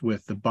case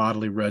with the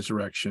bodily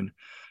resurrection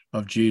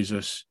of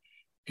Jesus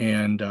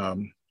and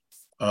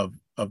of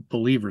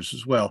believers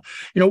as well.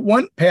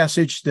 One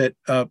passage that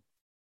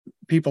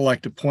people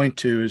like to point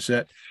to is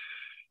that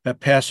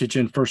passage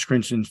in 1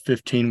 Corinthians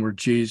 15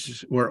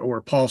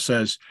 where Paul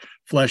says,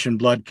 flesh and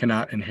blood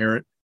cannot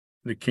inherit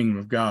the kingdom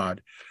of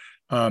God.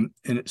 And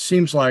it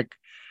seems like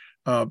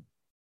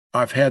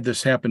I've had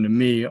this happen to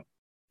me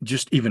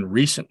just even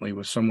recently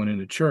with someone in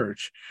the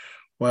church.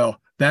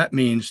 Well, that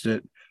means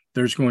that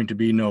there's going to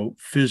be no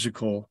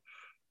physical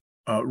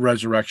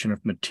resurrection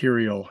of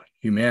material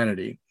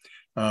humanity.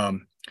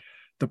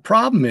 The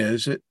problem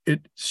is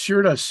it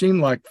sure does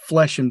seem like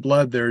flesh and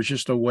blood there is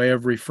just a way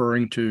of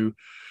referring to,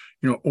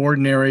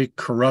 ordinary,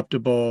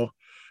 corruptible,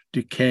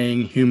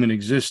 decaying human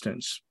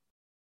existence,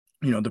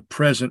 the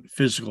present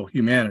physical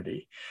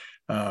humanity,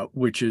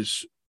 which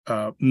is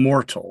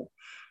mortal.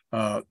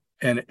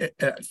 And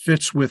it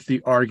fits with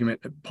the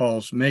argument that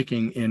Paul's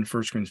making in 1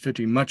 Corinthians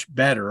 15 much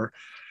better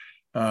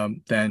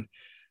than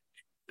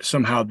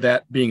somehow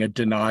that being a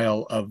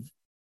denial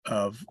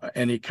of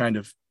any kind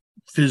of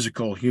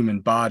physical human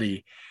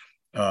body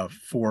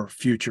for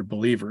future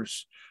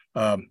believers.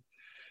 I'll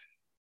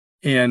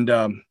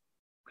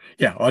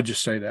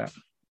just say that.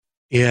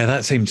 Yeah,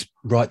 that seems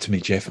right to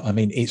me, Jeff. I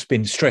mean, it's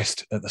been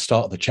stressed at the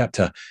start of the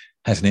chapter,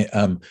 hasn't it?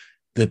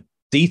 The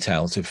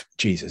details of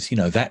Jesus,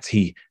 that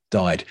he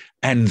died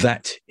and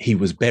that he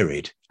was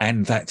buried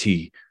and that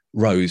he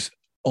rose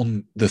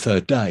on the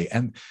third day.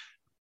 And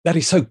that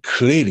is so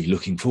clearly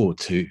looking forward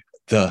to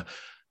the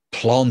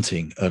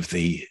planting of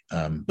the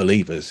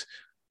believer's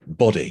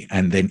body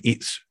and then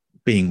it's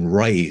being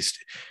raised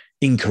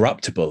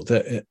incorruptible.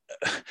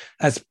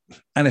 As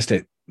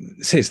Alistair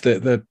says,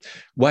 the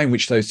way in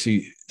which those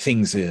two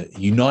things are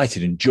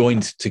united and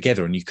joined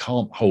together, and you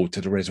can't hold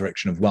to the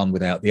resurrection of one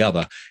without the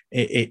other,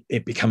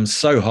 it becomes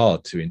so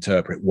hard to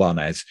interpret one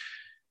as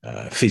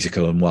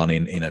physical and one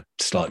in a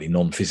slightly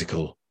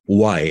non-physical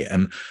way.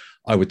 And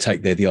I would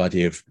take there the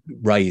idea of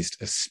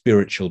raised a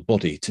spiritual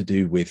body to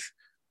do with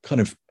kind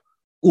of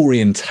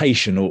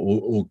orientation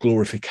or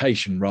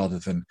glorification rather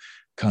than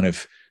kind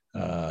of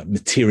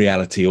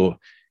materiality or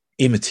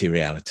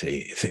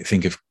immateriality.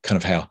 Think of kind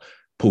of how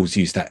Paul's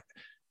used that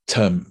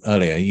term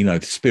earlier.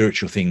 The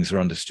spiritual things are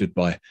understood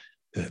by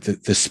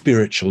the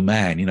spiritual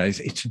man.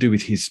 It's to do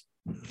with his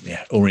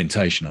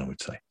orientation, I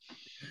would say.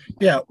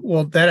 Yeah,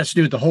 well, that has to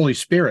do with the Holy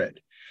Spirit.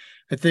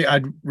 I think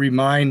I'd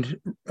remind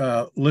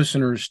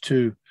listeners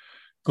to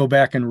go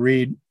back and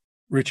read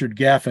Richard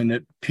Gaffin,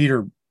 that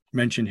Peter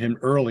mentioned him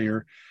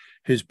earlier,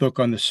 his book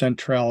on the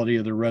centrality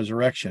of the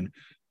resurrection.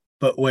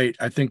 But wait,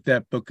 I think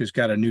that book has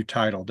got a new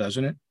title,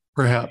 doesn't it?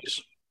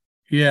 Perhaps.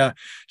 Yeah,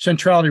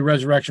 Centrality of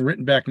Resurrection,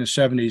 written back in the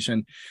 70s.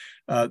 And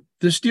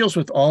this deals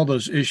with all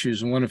those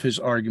issues. And one of his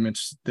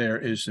arguments there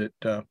is that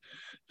the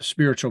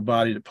spiritual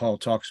body that Paul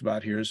talks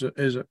about here is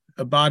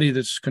a body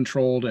that's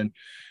controlled and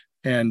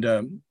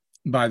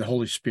by the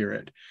Holy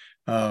Spirit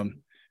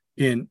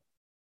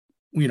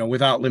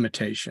without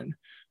limitation.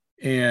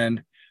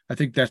 And I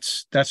think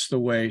that's the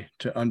way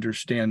to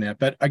understand that.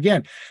 But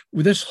again,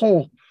 with this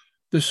whole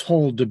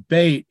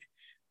debate,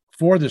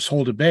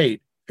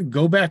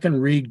 go back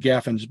and read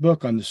Gaffin's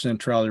book on the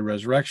centrality of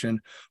resurrection,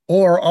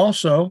 or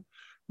also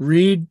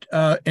read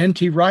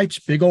N.T. Wright's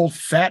big old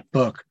fat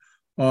book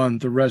on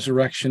the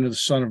resurrection of the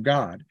Son of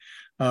God.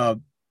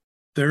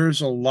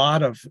 There's a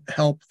lot of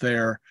help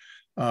there,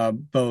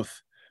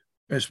 both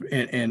as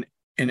in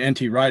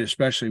N.T. Wright,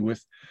 especially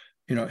with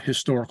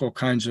historical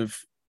kinds of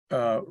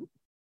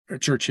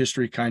church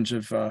history kinds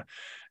of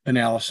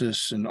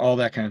analysis and all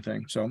that kind of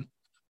thing. So,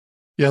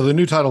 yeah, the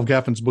new title of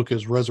Gaffin's book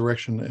is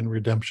Resurrection and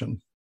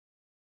Redemption.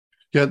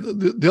 Yeah,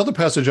 the other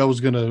passage I was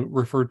going to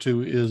refer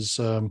to is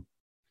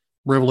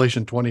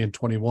Revelation 20 and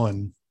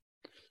 21.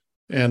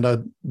 And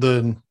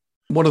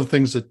one of the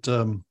things that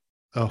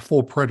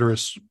full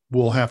preterists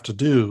will have to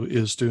do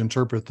is to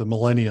interpret the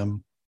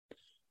millennium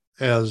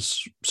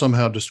as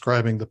somehow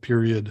describing the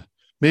period,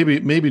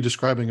 maybe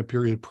describing a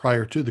period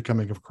prior to the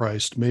coming of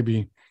Christ.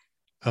 Maybe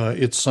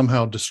it's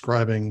somehow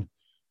describing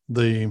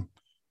the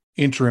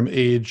interim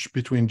age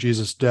between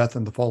Jesus' death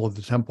and the fall of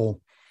the temple.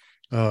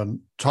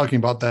 Talking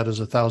about that as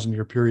a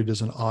 1,000-year period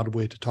is an odd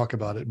way to talk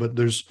about it, but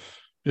there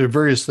are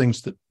various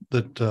things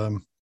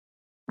that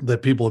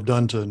people have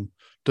done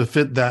to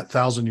fit that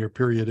 1,000-year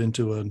period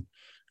into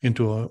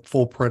a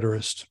full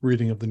preterist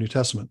reading of the New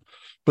Testament.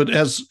 But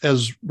as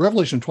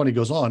Revelation 20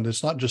 goes on,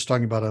 it's not just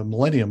talking about a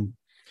millennium,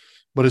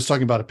 but it's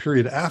talking about a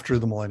period after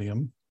the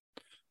millennium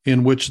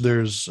in which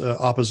there's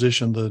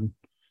opposition.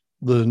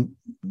 The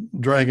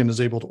dragon is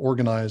able to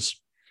organize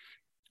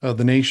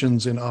the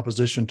nations in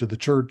opposition to the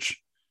church.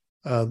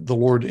 The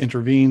Lord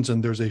intervenes,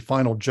 and there's a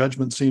final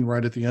judgment scene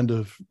right at the end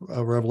of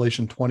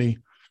Revelation 20.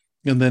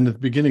 And then at the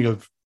beginning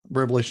of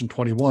Revelation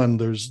 21,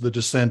 there's the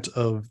descent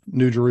of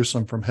New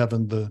Jerusalem from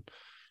heaven, the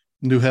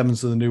new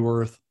heavens and the new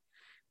earth.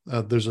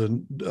 There's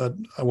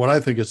what I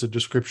think is a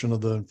description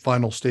of the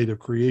final state of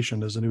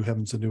creation as the new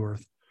heavens and new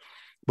earth.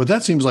 But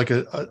that seems like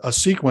a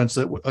sequence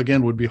that,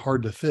 again, would be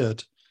hard to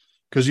fit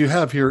because you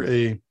have here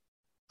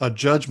a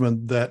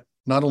judgment that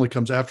not only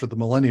comes after the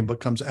millennium,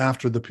 but comes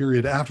after the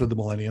period after the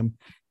millennium.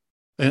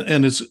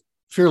 And it's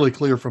fairly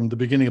clear from the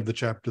beginning of the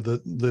chapter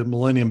that the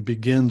millennium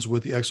begins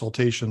with the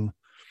exaltation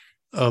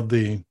of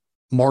the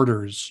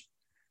martyrs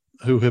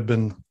who have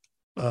been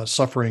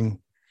suffering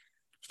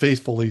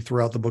faithfully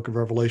throughout the book of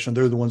Revelation.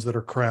 They're the ones that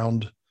are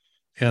crowned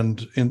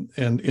and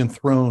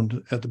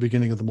enthroned at the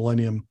beginning of the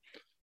millennium.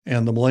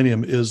 And the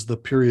millennium is the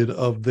period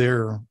of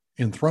their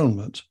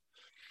enthronement.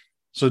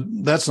 So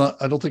that's not,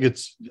 I don't think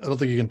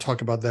you can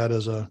talk about that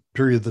as a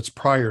period that's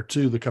prior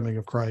to the coming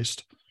of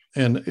Christ.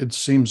 And it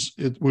seems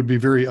it would be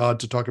very odd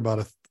to talk about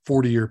a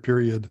 40-year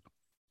period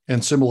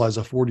and symbolize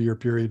a 40-year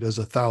period as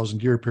a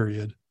 1,000-year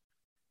period.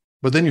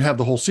 But then you have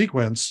the whole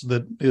sequence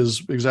that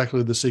is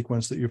exactly the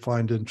sequence that you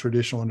find in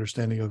traditional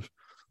understanding of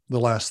the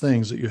last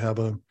things, that you have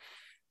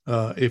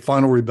a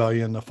final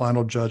rebellion, a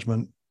final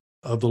judgment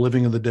of the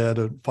living and the dead,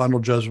 a final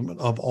judgment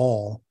of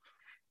all,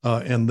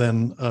 and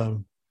then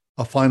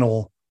a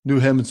final new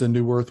heavens and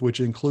new earth, which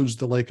includes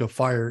the lake of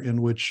fire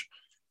in which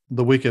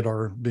the wicked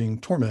are being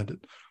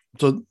tormented.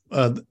 So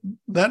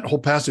that whole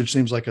passage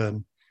seems like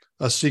a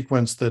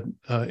sequence that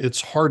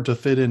it's hard to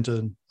fit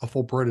into a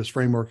full preterist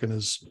framework, and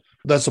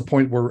that's the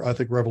point where I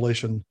think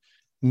Revelation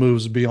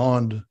moves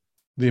beyond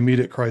the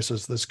immediate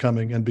crisis that's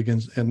coming and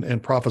begins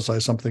and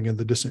prophesies something in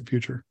the distant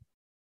future.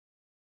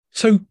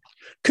 So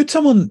could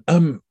someone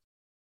kind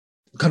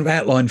of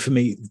outline for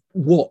me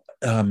what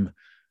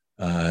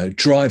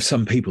drives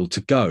some people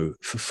to go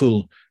for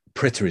full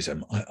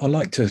preterism? I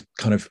like to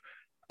kind of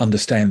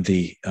understand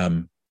the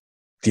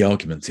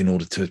arguments in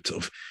order to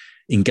sort of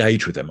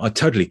engage with them. I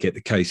totally get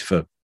the case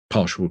for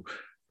partial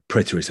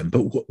preterism,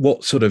 but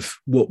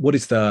what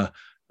is the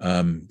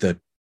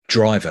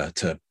driver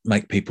to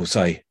make people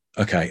say,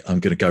 okay, I'm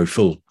going to go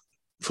full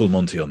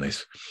Monty on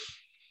this?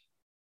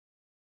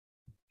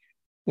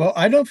 Well,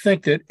 I don't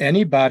think that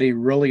anybody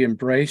really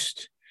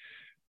embraced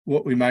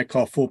what we might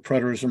call full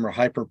preterism or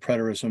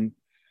hyper-preterism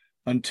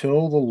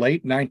until the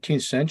late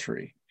 19th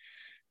century.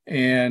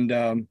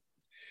 And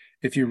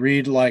if you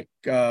read like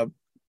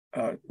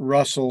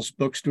Russell's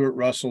book, Stuart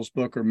Russell's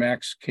book, or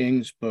Max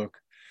King's book,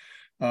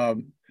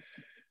 some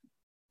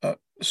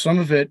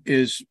of it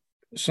is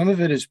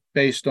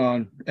based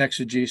on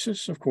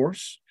exegesis, of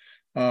course,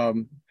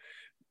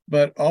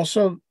 but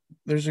also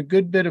there's a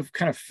good bit of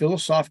kind of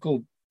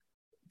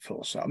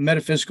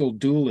metaphysical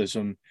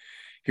dualism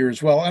here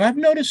as well. And I've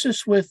noticed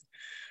this with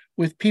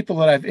people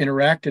that I've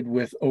interacted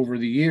with over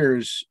the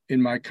years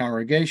in my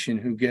congregation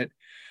who get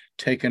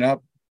taken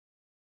up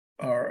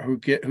or who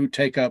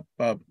take up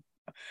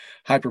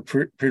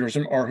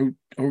hyper-preterism or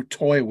who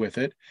toy with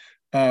it.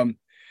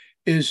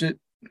 Is it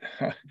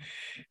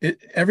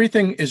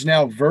everything is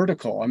now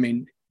vertical. I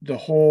mean, the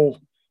whole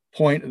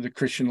point of the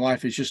Christian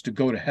life is just to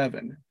go to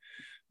heaven.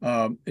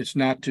 It's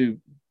not to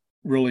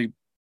really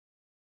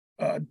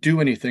do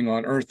anything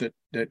on earth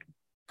that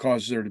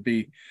causes there to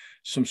be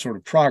some sort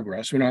of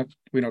progress. We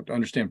don't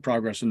understand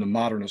progress in the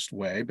modernist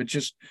way, but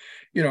just,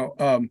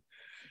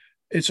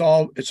 it's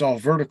all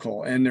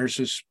vertical. And there's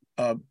this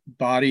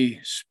body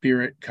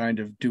spirit kind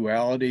of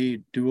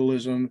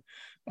dualism,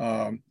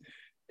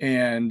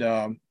 and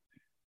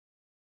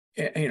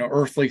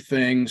earthly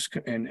things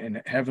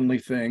and heavenly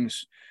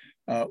things,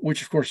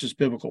 which of course is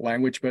biblical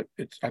language, but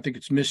I think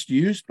it's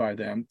misused by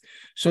them,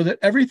 so that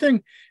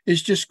everything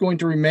is just going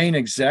to remain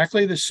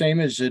exactly the same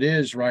as it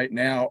is right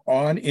now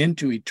on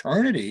into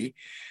eternity.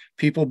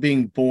 People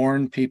being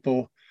born,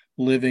 people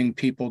living,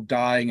 people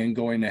dying and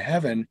going to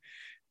heaven,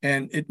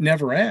 and it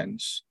never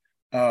ends.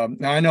 Now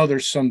I know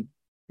there's some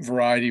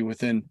variety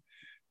within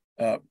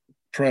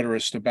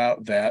preterists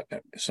about that.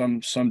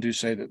 Some do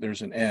say that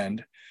there's an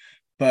end,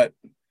 but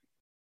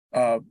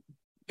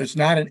it's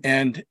not an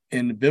end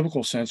in the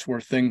biblical sense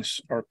where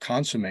things are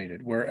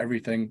consummated, where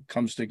everything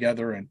comes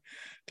together and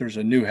there's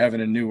a new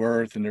heaven and new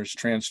earth, and there's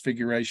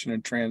transfiguration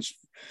and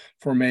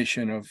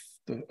transformation of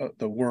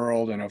the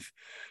world and of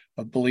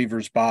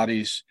believers'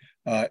 bodies.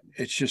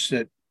 It's just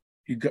that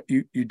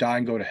you die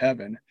and go to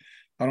heaven.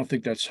 I don't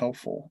think that's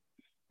helpful.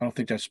 I don't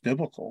think that's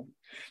biblical.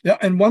 Yeah,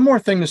 and one more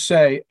thing to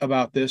say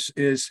about this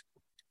is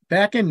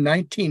back in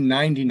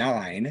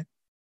 1999,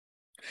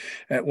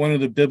 at one of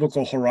the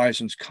Biblical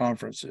Horizons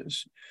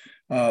conferences,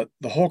 the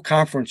whole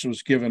conference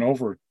was given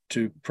over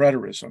to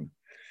preterism.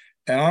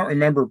 And I don't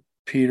remember,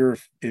 Peter,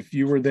 if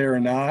you were there or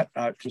not.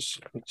 I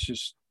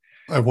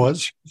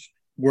was.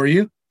 Were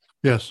you?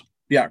 Yes.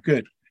 Yeah,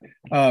 good.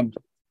 Yeah,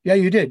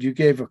 you did. You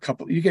gave a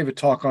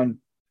talk on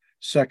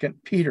 2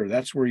 Peter.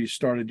 That's where you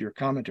started your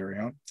commentary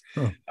on.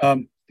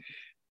 Oh.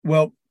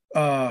 What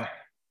I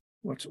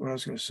was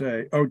going to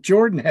say? Oh,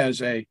 Jordan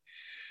has a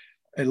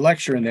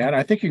lecture in that.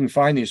 I think you can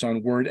find these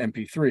on Word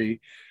MP3,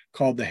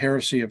 called The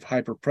Heresy of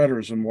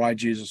Hyper-Preterism, Why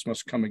Jesus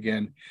Must Come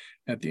Again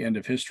at the End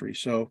of History.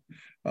 So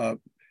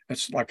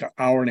it's like an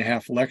hour and a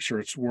half lecture.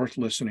 It's worth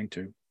listening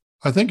to.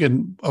 I think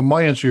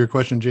my answer to your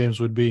question, James,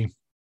 would be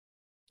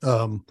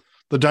the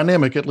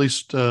dynamic, at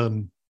least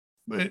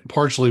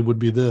partially, would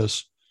be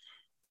this.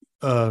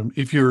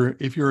 If you're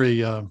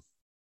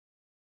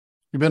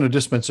been a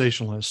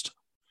dispensationalist.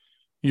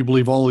 You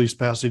believe all these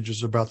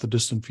passages about the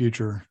distant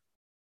future,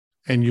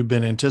 and you've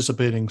been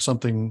anticipating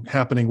something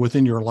happening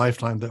within your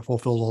lifetime that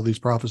fulfills all these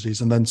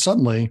prophecies. And then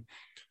suddenly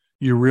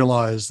you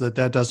realize that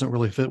that doesn't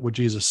really fit what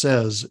Jesus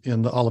says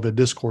in the Olivet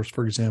Discourse,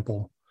 for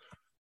example.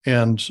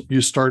 And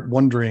you start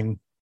wondering,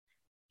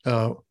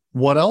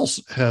 what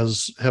else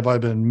have I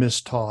been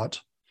mistaught?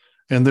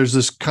 And there's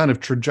this kind of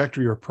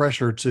trajectory or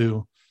pressure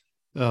to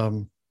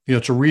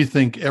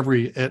rethink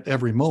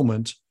every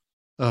moment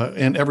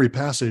and every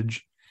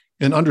passage,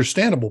 an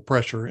understandable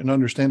pressure, an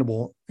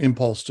understandable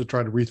impulse to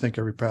try to rethink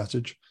every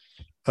passage,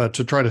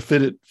 to try to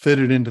fit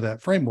it into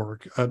that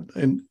framework.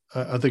 And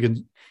I think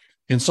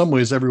in some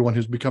ways, everyone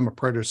who's become a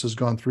preterist has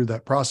gone through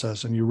that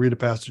process. And you read a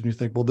passage and you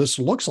think, well, this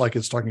looks like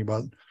it's talking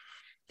about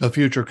a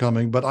future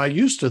coming, but I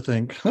used to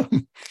think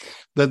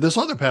that this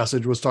other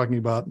passage was talking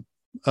about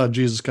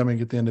Jesus coming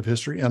at the end of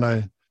history, and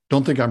I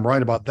don't think I'm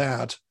right about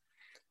that.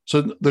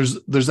 So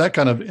there's that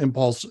kind of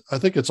impulse. I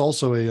think it's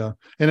also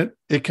and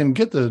it can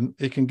get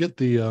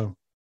the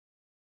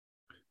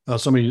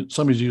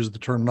somebody's used the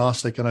term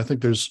Gnostic, and I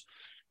think there's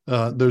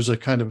a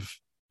kind of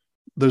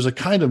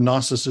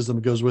Gnosticism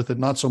that goes with it,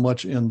 not so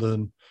much in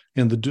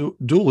the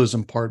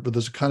dualism part, but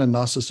there's a kind of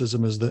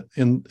Gnosticism is that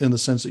in the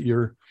sense that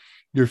you're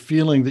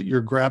feeling that you're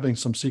grabbing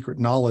some secret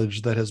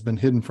knowledge that has been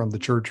hidden from the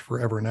church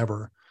forever and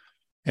ever.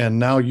 And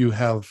now you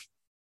have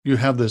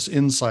this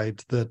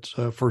insight that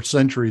for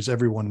centuries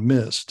everyone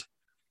missed.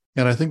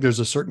 And I think there's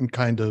a certain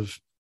kind of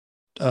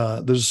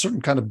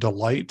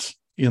delight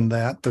in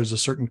that. There's a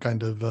certain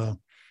kind of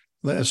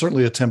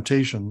certainly a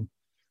temptation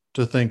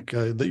to think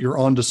that you're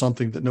onto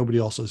something that nobody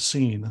else has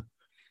seen.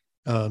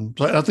 So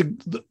I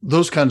think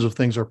those kinds of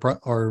things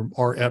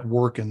are at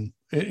work in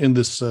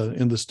this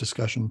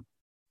discussion.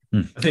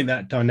 I think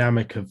that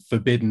dynamic of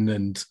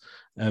forbidden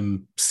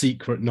and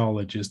secret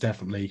knowledge is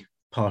definitely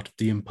part of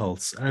the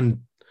impulse.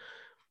 And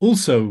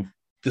also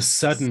the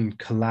sudden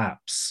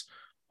collapse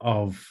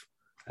of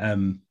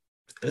a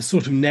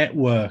sort of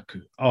network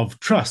of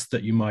trust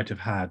that you might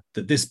have had,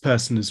 that this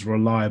person is a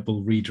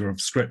reliable reader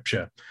of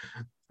scripture.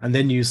 And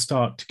then you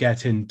start to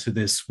get into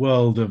this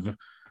world of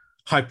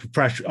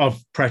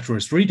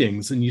preterist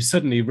readings, and you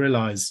suddenly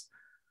realize,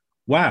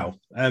 wow,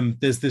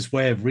 there's this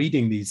way of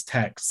reading these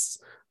texts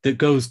that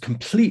goes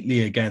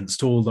completely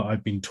against all that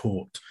I've been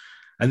taught.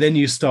 And then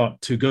you start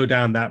to go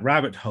down that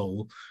rabbit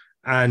hole,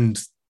 and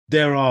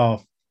there are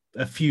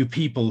a few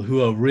people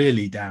who are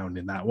really down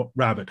in that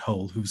rabbit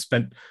hole, who've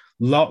spent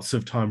lots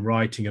of time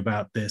writing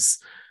about this.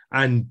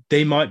 And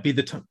they might be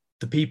the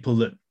people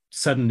that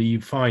suddenly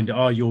you find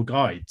are your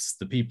guides,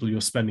 the people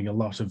you're spending a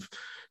lot of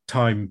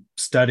time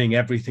studying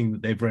everything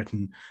that they've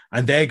written.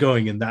 And they're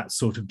going in that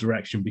sort of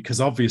direction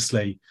because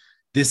obviously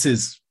this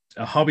is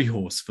a hobby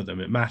horse for them.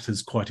 It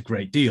matters quite a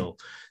great deal.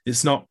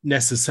 It's not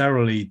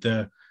necessarily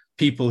the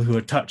people who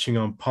are touching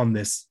upon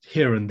this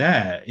here and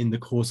there in the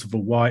course of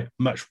a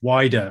much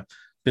wider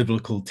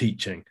biblical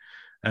teaching.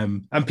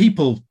 And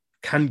people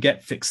can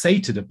get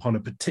fixated upon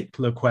a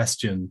particular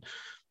question,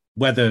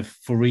 whether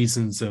for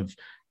reasons of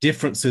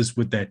differences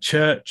with their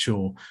church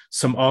or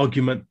some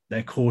argument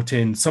they're caught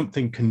in.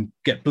 Something can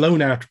get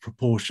blown out of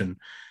proportion,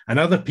 and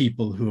other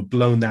people who have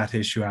blown that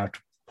issue out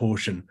of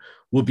proportion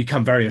will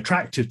become very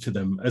attractive to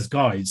them as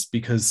guides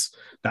because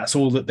that's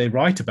all that they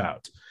write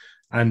about.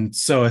 And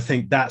so I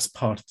think that's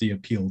part of the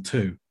appeal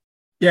too.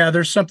 Yeah,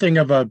 there's something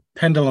of a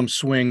pendulum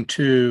swing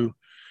too,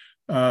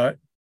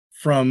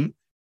 from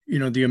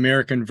the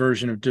American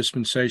version of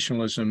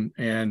dispensationalism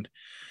and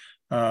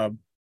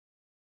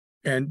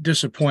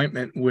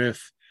disappointment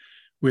with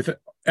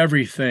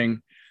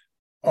everything,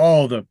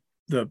 all the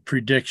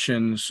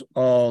predictions,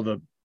 all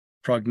the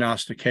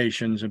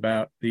prognostications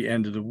about the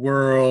end of the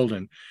world,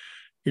 and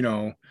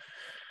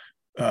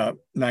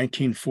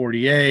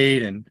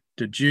 1948 and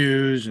the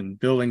Jews and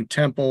building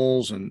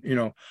temples, and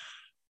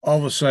all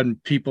of a sudden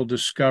people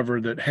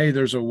discover that, hey,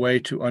 there's a way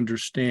to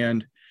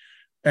understand,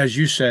 as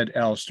you said,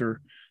 Alistair,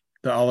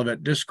 the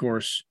Olivet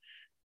Discourse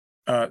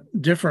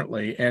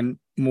differently and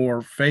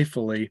more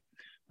faithfully.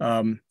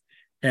 And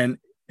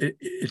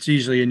it's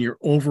easily in your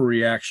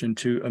overreaction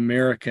to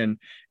American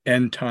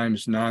end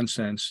times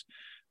nonsense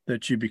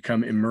that you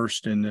become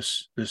immersed in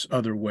this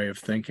other way of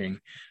thinking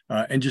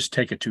and just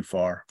take it too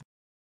far.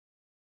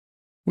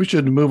 We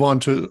should move on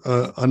to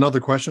another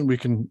question. We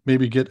can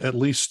maybe get at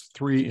least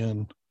 3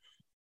 in,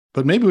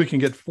 but maybe we can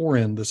get 4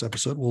 in this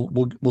episode.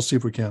 We'll see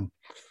if we can.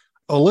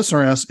 A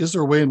listener asks, is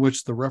there a way in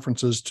which the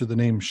references to the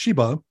name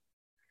Sheba,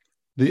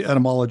 the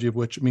etymology of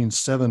which means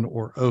 7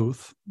 or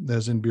oath,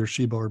 as in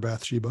Beersheba or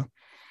Bathsheba,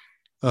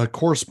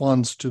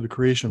 corresponds to the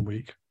creation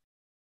week?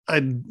 I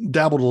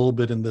dabbled a little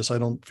bit in this. I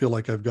don't feel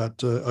like I've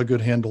got a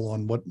good handle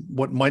on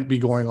what might be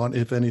going on,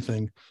 if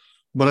anything.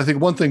 But I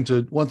think one thing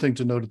to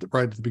note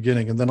right at the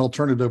beginning, and then I'll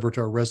turn it over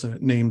to our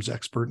resident names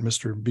expert,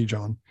 Mr.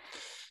 Bijan.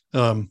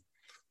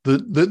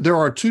 There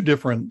are 2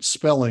 different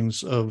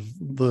spellings of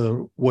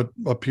what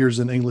appears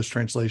in English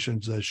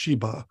translations as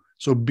Sheba.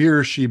 So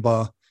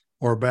Beersheba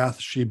or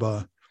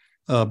Bathsheba,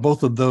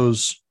 both of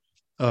those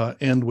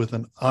end with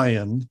an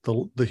ayin,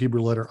 the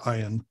Hebrew letter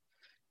ayin.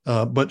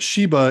 But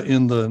Sheba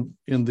in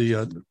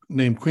the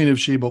name Queen of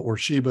Sheba, or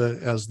Sheba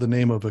as the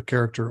name of a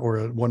character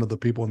or one of the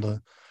people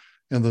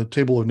in the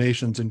Table of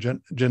Nations in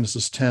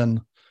Genesis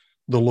 10,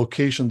 the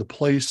location, the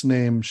place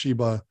name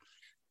Sheba,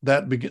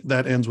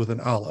 that ends with an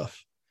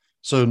aleph.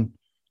 So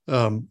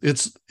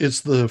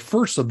it's the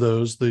first of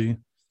those, the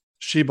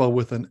Sheba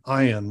with an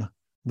ayin,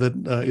 that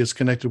is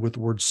connected with the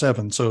word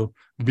seven. So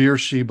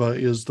Beersheba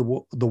is the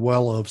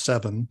well of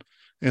seven,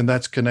 and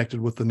that's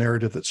connected with the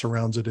narrative that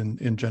surrounds it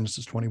in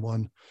Genesis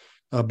 21.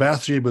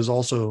 Bathsheba is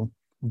also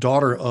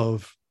daughter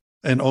of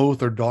an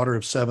oath, or daughter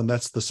of seven.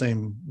 That's the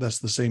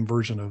same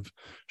version of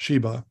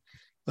Sheba.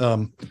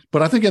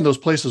 But I think in those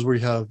places where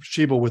you have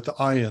Sheba with the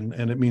ayin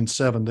and it means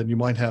seven, then you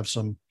might have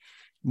some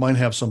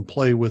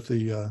play with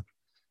the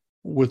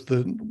with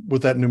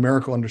that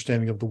numerical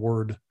understanding of the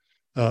word.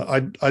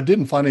 I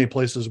didn't find any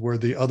places where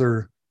the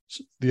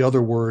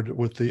other word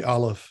with the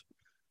aleph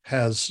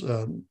has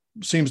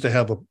seems to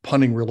have a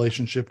punning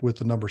relationship with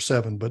the number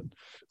seven, but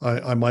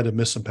I might have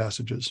missed some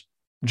passages.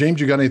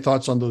 James, you got any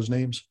thoughts on those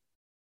names?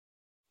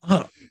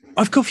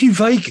 I've got a few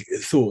vague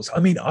thoughts. I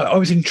mean, I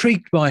was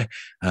intrigued by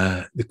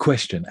the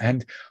question,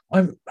 and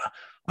I'm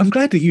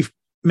glad that you've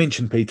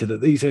mentioned, Peter,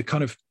 that these are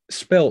kind of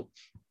spelt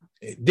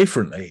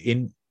differently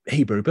in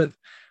Hebrew, but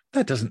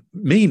that doesn't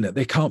mean that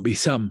there can't be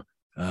some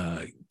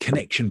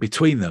connection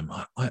between them.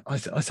 I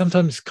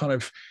sometimes kind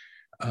of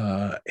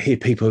hear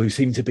people who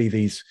seem to be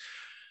these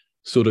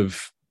sort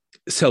of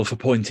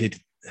self-appointed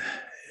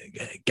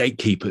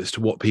gatekeepers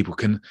to what people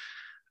can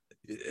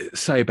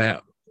say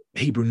about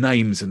Hebrew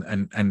names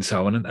and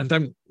so on, and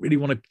don't really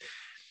want to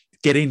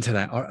get into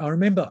that. I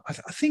remember, I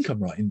think I'm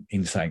right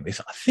in saying this,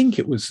 I think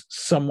it was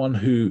someone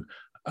who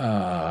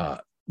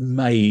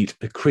made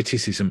a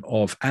criticism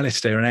of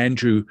Alistair and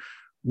Andrew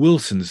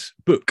Wilson's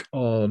book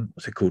on,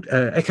 what's it called,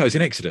 Echoes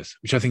in Exodus,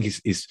 which I think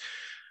is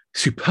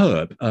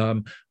superb,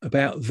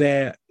 about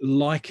their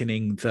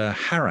likening the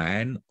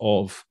Haran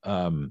of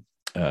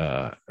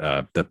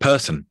the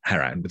person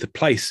Haran with the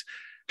place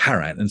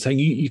Haran, and saying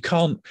you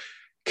can't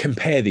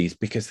compare these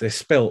because they're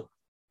spelt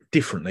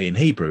differently in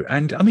Hebrew.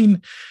 And I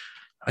mean,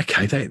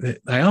 okay,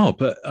 they are,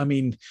 but I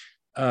mean,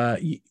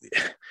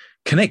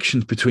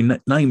 connections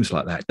between names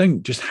like that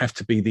don't just have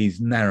to be these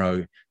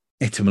narrow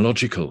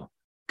etymological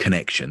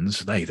connections.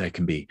 They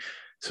can be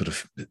sort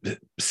of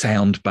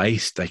sound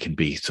based, they can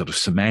be sort of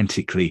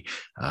semantically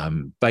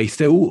based.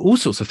 There all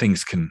sorts of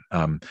things can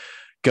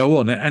go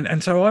on,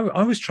 and so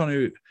I was trying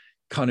to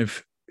kind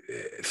of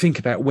think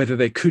about whether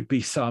there could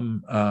be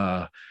some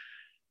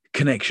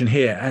connection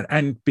here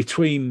and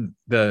between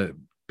the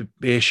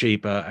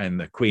Beersheba and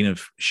the Queen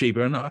of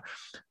Sheba. And I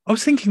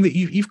was thinking that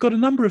you've got a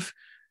number of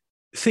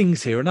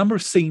things here, a number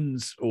of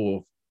scenes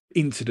or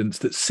incidents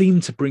that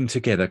seem to bring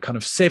together kind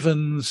of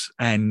sevens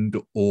and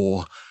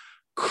or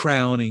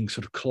crowning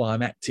sort of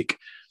climactic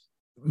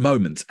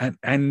moments,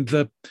 and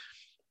the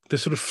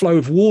sort of flow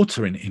of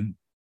water in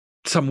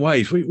some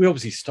ways. We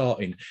obviously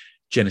start in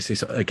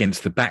Genesis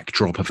against the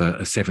backdrop of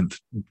a seventh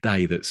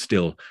day that's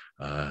still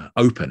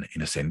open,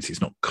 in a sense.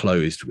 It's not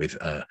closed with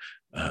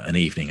an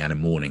evening and a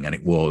morning, and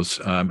it was.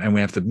 And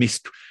we have the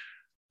mist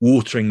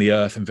watering the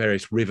earth and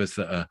various rivers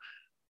that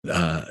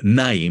are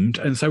named.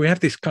 And so we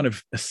have this kind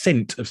of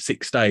ascent of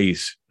 6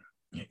 days,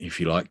 if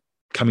you like,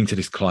 coming to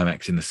this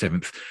climax in the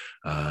seventh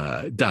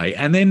day.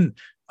 And then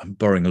I'm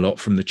borrowing a lot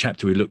from the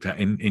chapter we looked at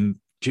in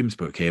Jim's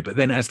book here, but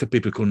then as the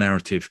biblical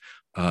narrative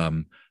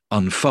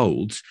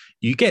unfolds,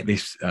 you get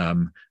this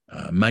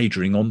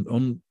majoring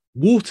on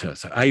water.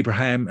 So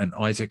Abraham and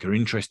Isaac are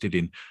interested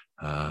in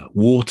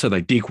water.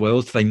 They dig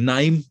wells. They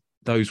name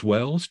those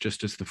wells,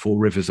 just as the 4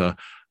 rivers are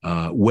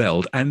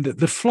welled. And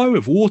the flow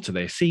of water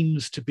there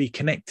seems to be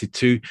connected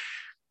to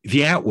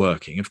the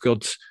outworking of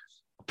God's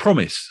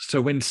promise.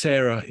 So when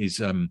Sarah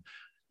is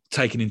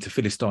taken into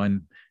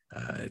Philistine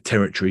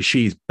territory,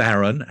 she is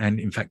barren, and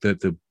in fact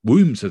the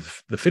wombs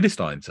of the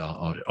Philistines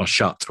are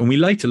shut. And we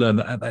later learn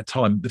that at that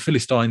time the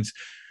Philistines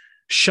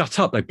shut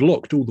up, they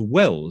blocked all the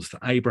wells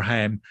that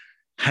Abraham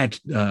had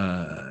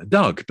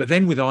dug. But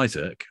then with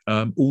Isaac,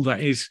 all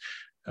that is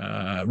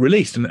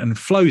released and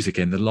flows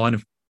again. The line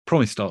of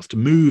promise starts to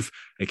move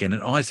again,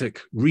 and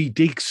Isaac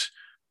redigs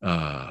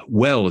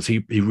wells.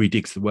 He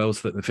redigs the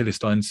wells that the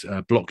Philistines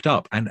blocked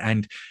up,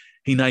 and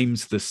he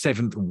names the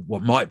seventh,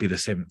 what might be the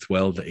seventh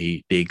well that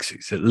he digs.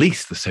 It's at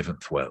least the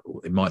seventh well.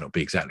 It might not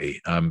be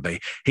exactly, but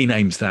he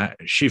names that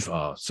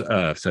Shiva, so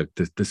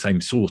the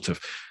same sort of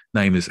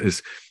name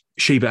as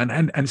Sheba.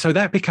 And so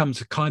that becomes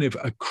a kind of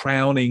a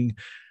crowning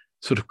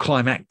sort of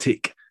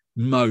climactic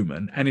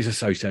moment, and is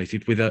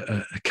associated with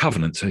a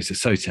covenant. So it's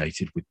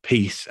associated with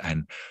peace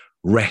and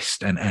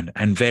rest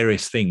and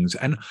various things.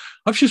 And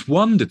I've just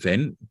wondered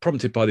then,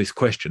 prompted by this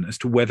question, as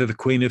to whether the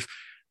Queen of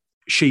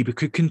Sheba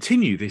could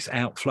continue this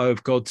outflow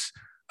of God's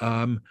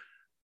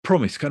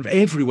promise kind of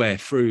everywhere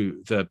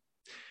through the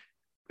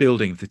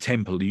building of the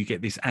temple. You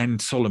get this,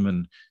 and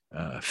Solomon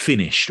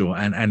finished,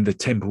 and the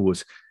temple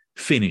was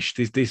finished.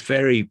 This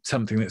very,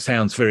 something that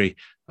sounds very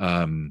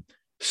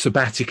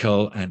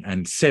sabbatical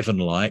and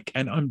seven-like.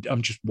 And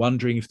I'm just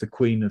wondering if the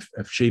Queen of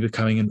Sheba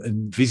coming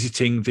and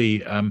visiting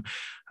the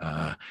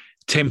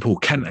temple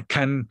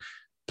can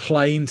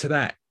play into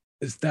that,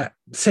 as that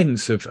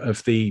sense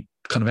of the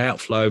kind of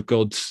outflow of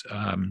God's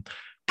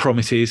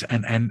promises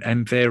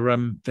and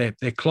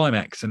their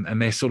climax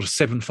and their sort of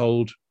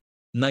sevenfold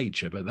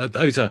nature. But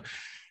those are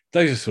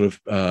sort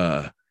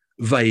of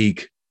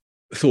vague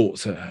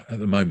thoughts at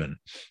the moment.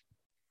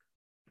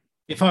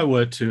 If I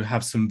were to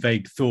have some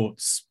vague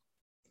thoughts,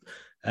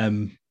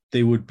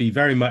 they would be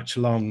very much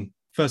along,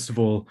 first of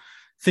all,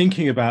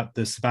 thinking about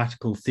the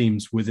sabbatical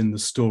themes within the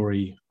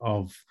story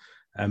of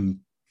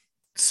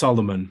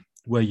Solomon,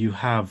 where you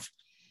have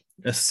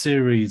a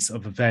series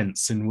of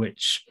events in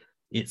which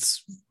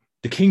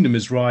the kingdom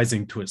is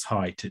rising to its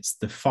height. It's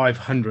the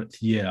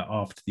 500th year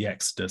after the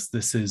Exodus.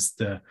 This is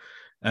the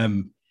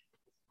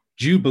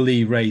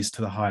Jubilee raised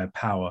to the higher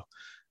power.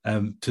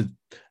 And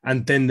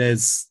then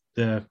there's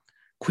the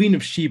Queen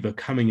of Sheba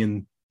coming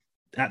in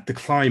at the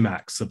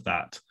climax of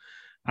that.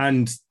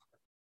 And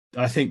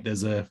I think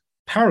there's a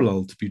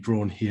parallel to be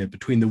drawn here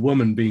between the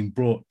woman being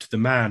brought to the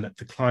man at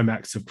the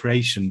climax of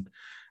creation,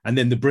 and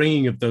then the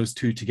bringing of those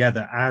two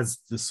together as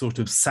the sort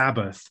of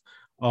Sabbath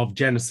of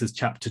Genesis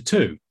chapter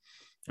 2.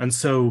 And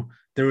so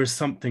there is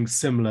something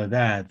similar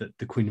there, that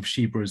the Queen of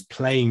Sheba is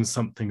playing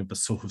something of a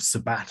sort of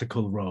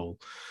sabbatical role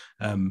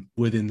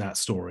within that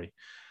story.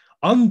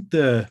 On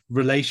the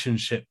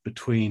relationship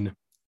between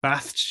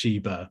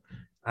Bathsheba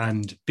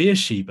and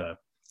Beersheba,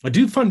 I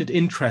do find it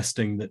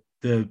interesting that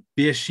the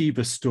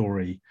Beersheba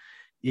story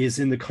is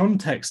in the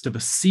context of a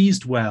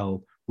seized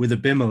well with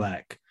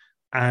Abimelech,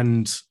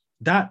 and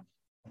that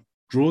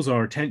draws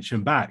our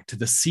attention back to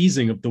the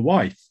seizing of the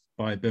wife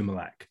by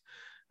Abimelech.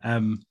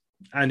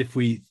 And if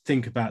we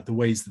think about the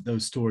ways that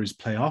those stories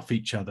play off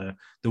each other,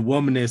 the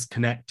woman is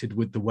connected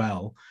with the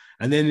well.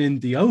 And then in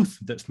the oath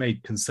that's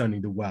made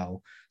concerning the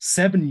well,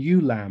 7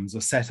 ewe lambs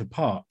are set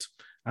apart,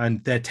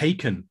 and they're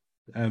taken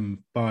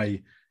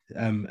by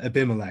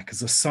Abimelech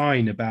as a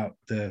sign about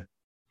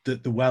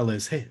that the well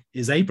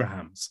is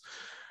Abraham's.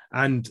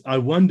 And I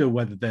wonder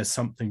whether there's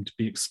something to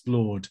be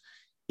explored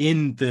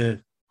in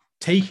the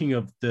taking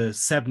of the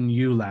 7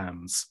 ewe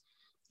lambs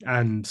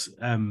and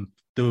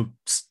the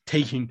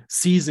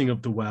seizing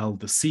of the well,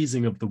 the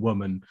seizing of the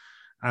woman,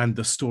 and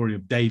the story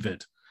of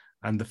David,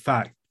 and the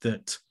fact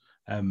that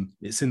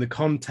it's in the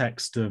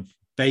context of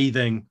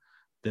bathing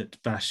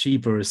that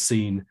Bathsheba is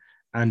seen,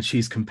 and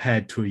she's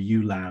compared to a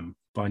ewe lamb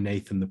by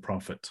Nathan the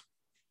prophet.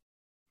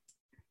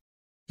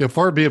 Yeah,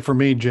 far be it from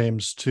me,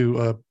 James,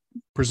 to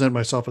present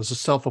myself as a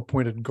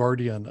self-appointed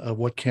guardian of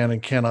what can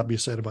and cannot be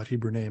said about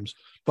Hebrew names.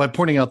 By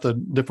pointing out the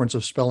difference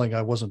of spelling,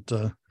 I wasn't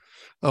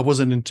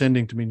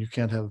intending to mean you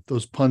can't have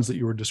those puns that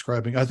you were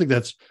describing. I think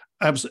that's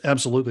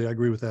absolutely, I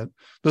agree with that.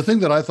 The thing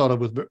that I thought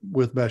of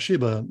with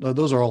Bathsheba,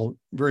 those are all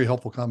very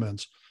helpful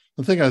comments.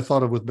 The thing I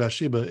thought of with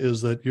Bathsheba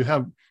is that you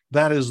have,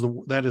 that is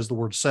the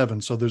word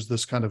 7. So there's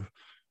this kind of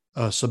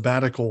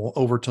sabbatical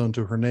overtone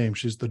to her name.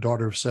 She's the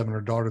daughter of 7, or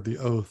daughter of the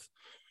oath.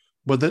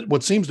 But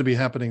what seems to be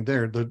happening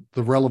there, the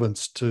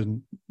relevance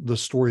to the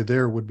story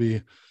there would be,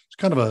 it's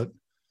kind of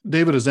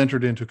David has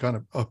entered into kind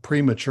of a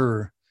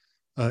premature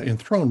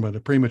enthronement,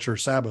 a premature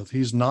Sabbath.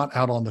 He's not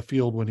out on the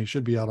field when he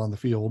should be out on the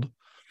field.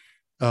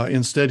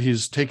 Instead,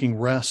 he's taking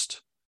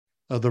rest,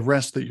 the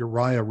rest that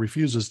Uriah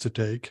refuses to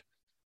take.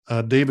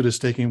 David is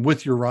taking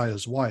with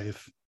Uriah's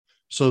wife.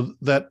 So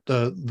that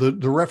the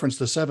reference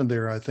to 7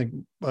 there, I think,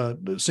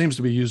 seems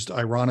to be used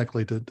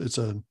ironically. It's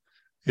a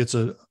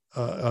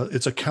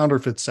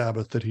counterfeit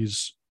Sabbath that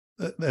he's,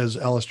 as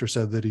Alistair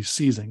said, that he's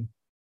seizing.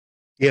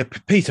 Yeah,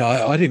 Peter,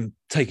 I didn't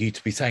take you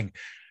to be saying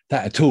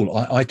that at all.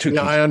 I took.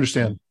 Yeah, I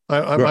understand.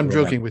 I'm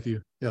joking with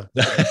you. Yeah.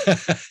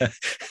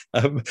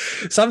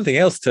 Something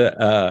else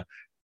to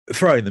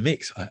throw in the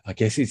mix, I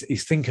guess,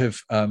 is think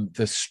of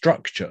the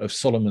structure of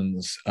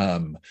Solomon's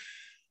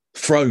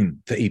throne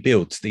that he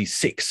builds. These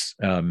 6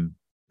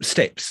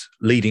 steps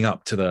leading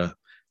up to the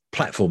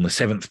platform, the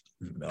 7th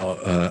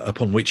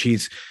upon which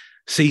he's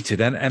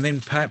seated, and then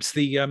perhaps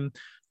the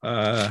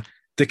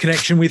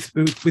connection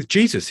with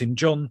Jesus in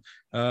John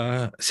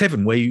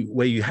 7, where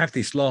you have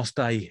this last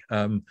day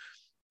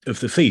of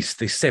the feast,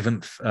 this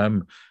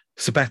 7th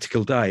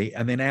sabbatical day,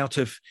 and then out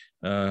of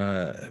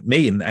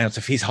me and out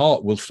of his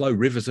heart will flow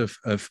rivers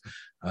of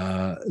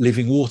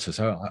living water.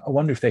 So I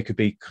wonder if there could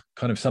be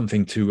kind of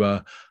something to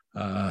all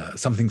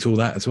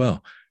that as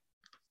well.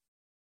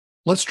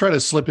 Let's try to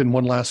slip in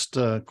one last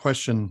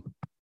question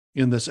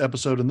in this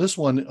episode. And this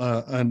one,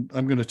 I'm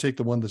going to take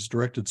the one that's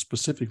directed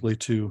specifically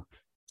to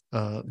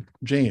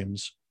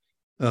James.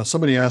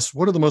 Somebody asked,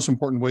 what are the most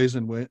important ways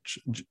in which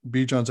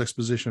Bijan's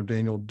exposition of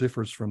Daniel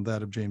differs from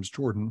that of James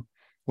Jordan?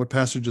 What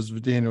passages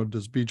of Daniel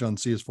does Bijan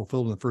see as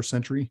fulfilled in the 1st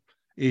century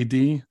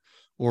AD,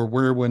 or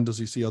when does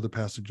he see other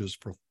passages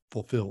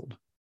fulfilled?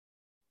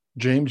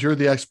 James, you're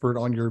the expert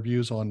on your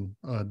views on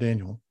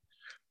Daniel.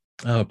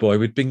 Oh boy,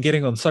 we'd been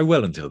getting on so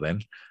well until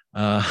then.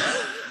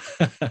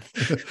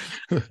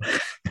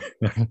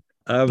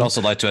 I'd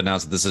also like to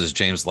announce that this is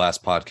James'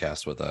 last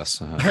podcast with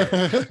us.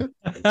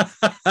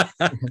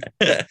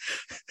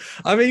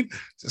 I mean,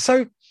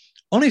 so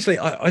honestly,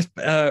 I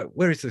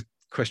where is the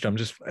question I'm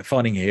just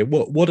finding here?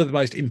 What are the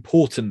most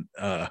important?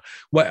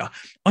 Well,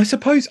 I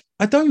suppose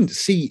I don't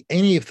see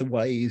any of the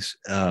ways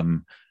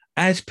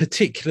as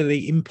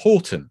particularly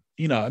important.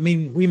 You know, I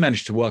mean, we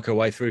managed to work our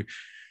way through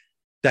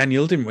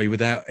Daniel, didn't we,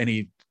 without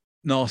any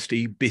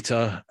nasty,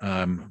 bitter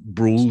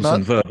brawls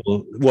and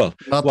verbal. Well,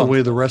 not the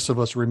way the rest of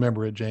us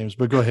remember it, James.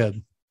 But go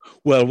ahead.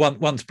 Well,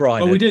 once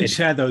Brian. Well, we didn't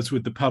share those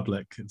with the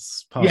public.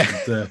 It's part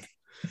of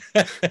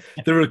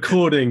the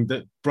recording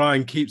that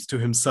Brian keeps to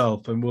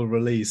himself and will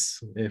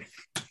release if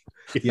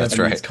he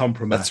has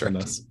compromising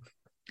us.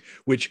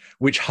 Which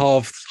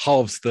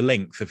halves the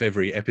length of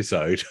every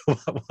episode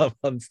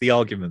once the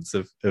arguments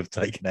have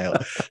taken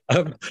out.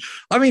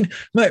 I mean,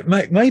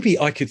 maybe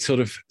I could sort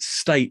of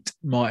state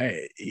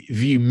my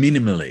view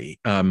minimally,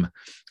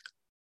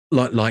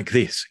 like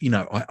this. You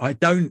know, I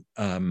don't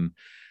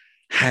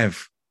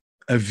have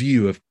a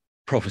view of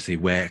prophecy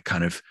where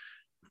kind of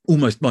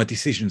almost my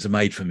decisions are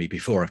made for me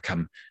before I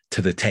come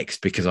to the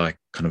text, because I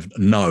kind of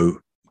know,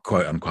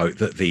 quote unquote,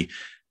 that the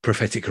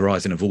prophetic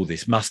horizon of all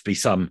this must be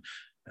some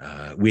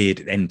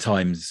weird end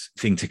times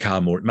thing to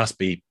come, or it must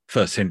be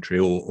first century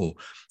or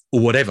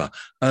whatever.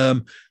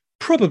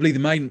 Probably the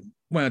main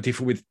way I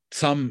differ with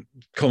some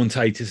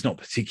commentators, not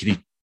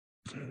particularly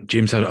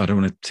Jim, so I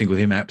don't want to single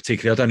him out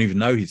particularly, I don't even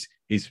know his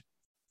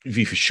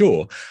view for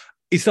sure,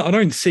 is that I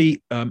don't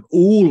see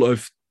all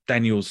of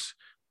Daniel's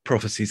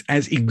prophecies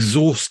as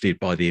exhausted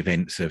by the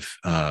events of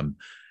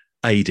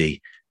AD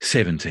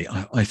 70.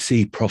 I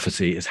see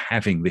prophecy as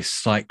having this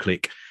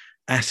cyclic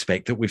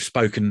aspect that we've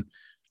spoken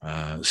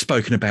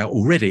about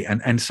already,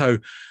 and so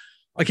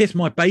I guess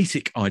my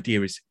basic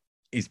idea is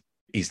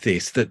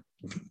this, that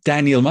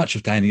much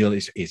of Daniel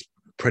is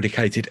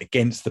predicated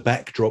against the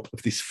backdrop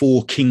of this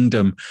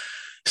 4-kingdom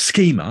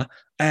schema,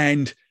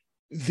 and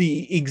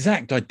the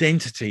exact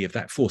identity of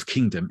that 4th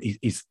kingdom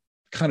is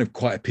kind of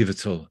quite a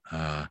pivotal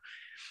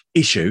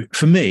issue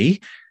for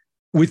me.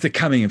 With the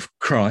coming of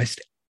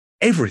Christ,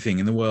 everything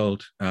in the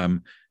world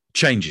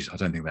changes. I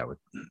don't think that would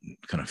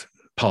kind of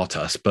part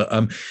us, but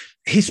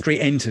history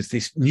enters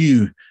this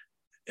new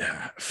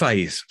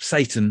phase.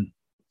 Satan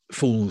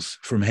falls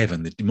from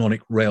heaven. The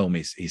demonic realm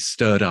is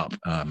stirred up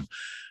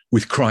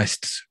with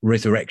Christ's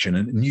resurrection,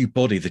 and a new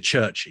body, the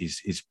church,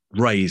 is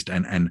raised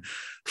and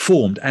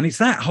formed. And it's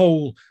that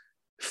whole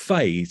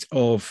phase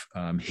of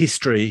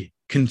history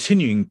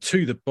continuing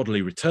to the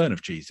bodily return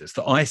of Jesus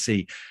that I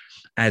see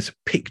as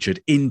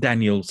pictured in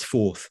Daniel's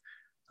 4th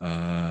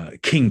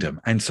kingdom.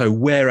 And so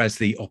whereas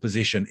the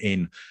opposition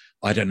in,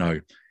 I don't know,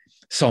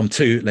 Psalm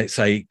 2, let's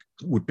say,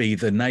 would be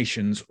the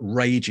nations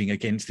raging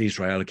against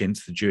Israel,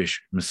 against the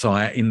Jewish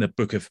Messiah, in the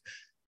book of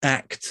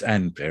Acts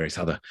and various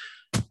other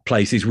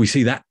places, we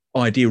see that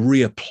idea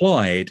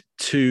reapplied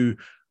to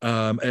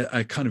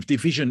a kind of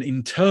division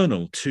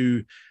internal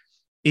to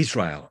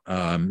Israel.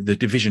 The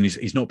division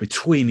is not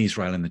between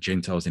Israel and the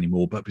Gentiles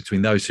anymore, but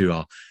between those who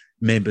are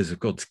members of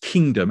God's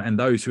kingdom and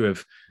those who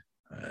have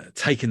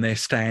taken their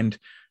stand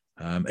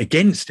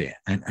against it.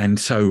 And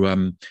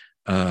so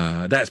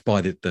that's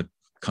by the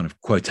kind of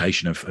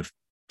quotation of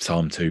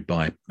Psalm 2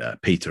 by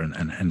Peter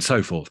and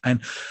so forth.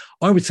 And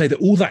I would say that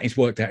all that is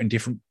worked out in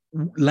different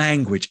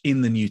language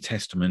in the New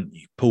Testament.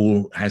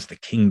 Paul has the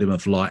kingdom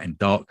of light and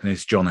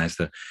darkness. John has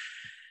the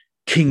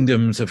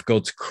kingdoms of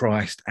God's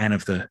Christ and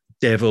of the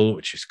devil,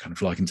 which is kind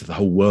of likened to the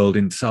whole world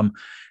in some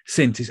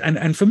senses.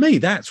 And for me,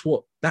 that's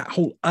what that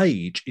whole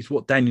age is,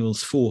 what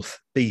Daniel's 4th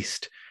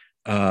beast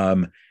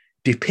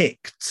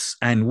depicts,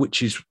 and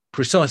which is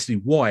precisely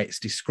why it's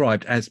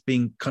described as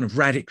being kind of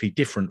radically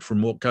different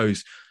from what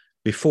goes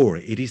before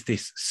it. It is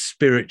this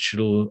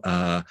spiritual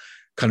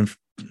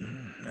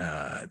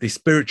this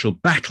spiritual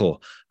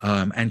battle,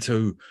 and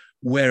so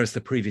whereas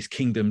the previous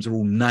kingdoms are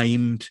all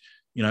named,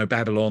 you know,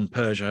 Babylon,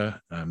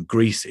 Persia,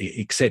 Greece,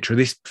 etc.,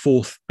 this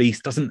 4th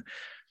beast doesn't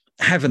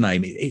have a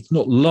name. It's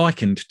not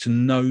likened to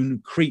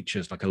known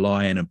creatures like a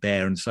lion, a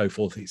bear, and so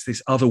forth. It's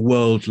this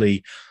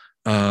otherworldly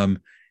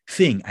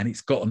thing, and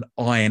it's got an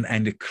iron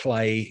and a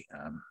clay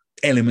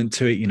element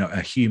to it, you know,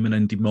 a human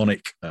and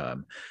demonic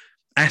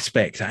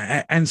aspect.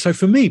 And so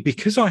for me,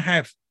 because I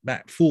have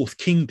that 4th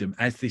kingdom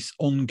as this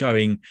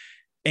ongoing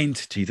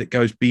entity that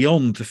goes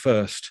beyond the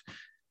 1st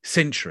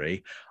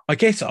century, I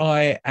guess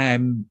I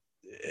am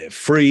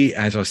free,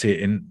 as I see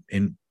it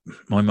in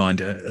my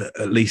mind,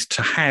 at least,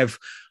 to have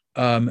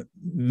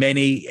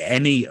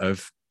any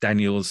of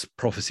Daniel's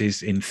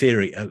prophecies, in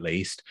theory at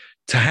least,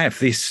 to have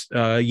this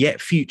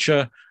yet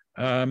future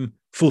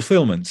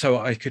fulfillment. So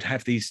I could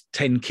have these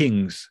 10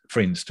 kings, for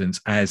instance,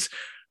 as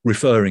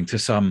referring to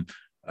some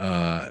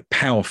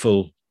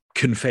powerful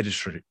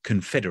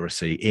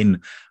confederacy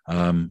in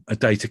a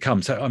day to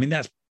come. So I mean,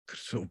 that's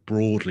sort of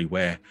broadly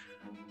where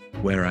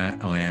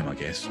I am, I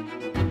guess.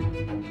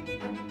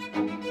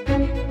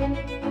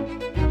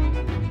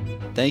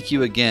 Thank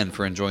you again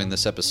for enjoying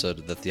this episode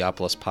of the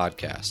Theopolis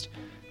Podcast.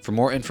 For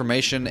more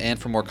information and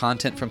for more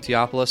content from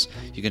Theopolis,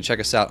 you can check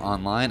us out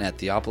online at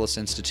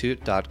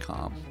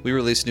theopolisinstitute.com. We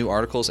release new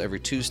articles every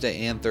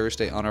Tuesday and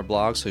Thursday on our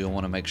blog, so you'll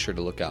want to make sure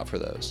to look out for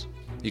those.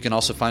 You can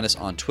also find us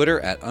on Twitter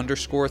at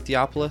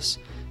 _Theopolis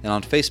and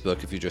on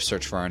Facebook if you just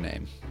search for our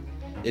name.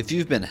 If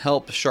you've been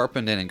helped,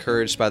 sharpened, and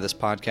encouraged by this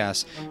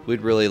podcast, we'd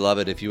really love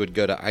it if you would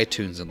go to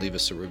iTunes and leave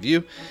us a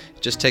review.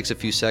 It just takes a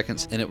few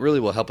seconds, and it really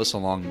will help us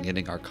along in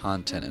getting our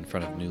content in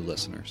front of new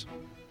listeners.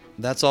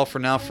 That's all for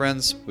now,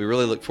 friends. We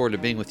really look forward to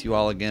being with you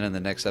all again in the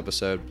next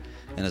episode.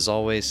 And as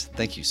always,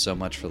 thank you so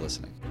much for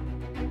listening.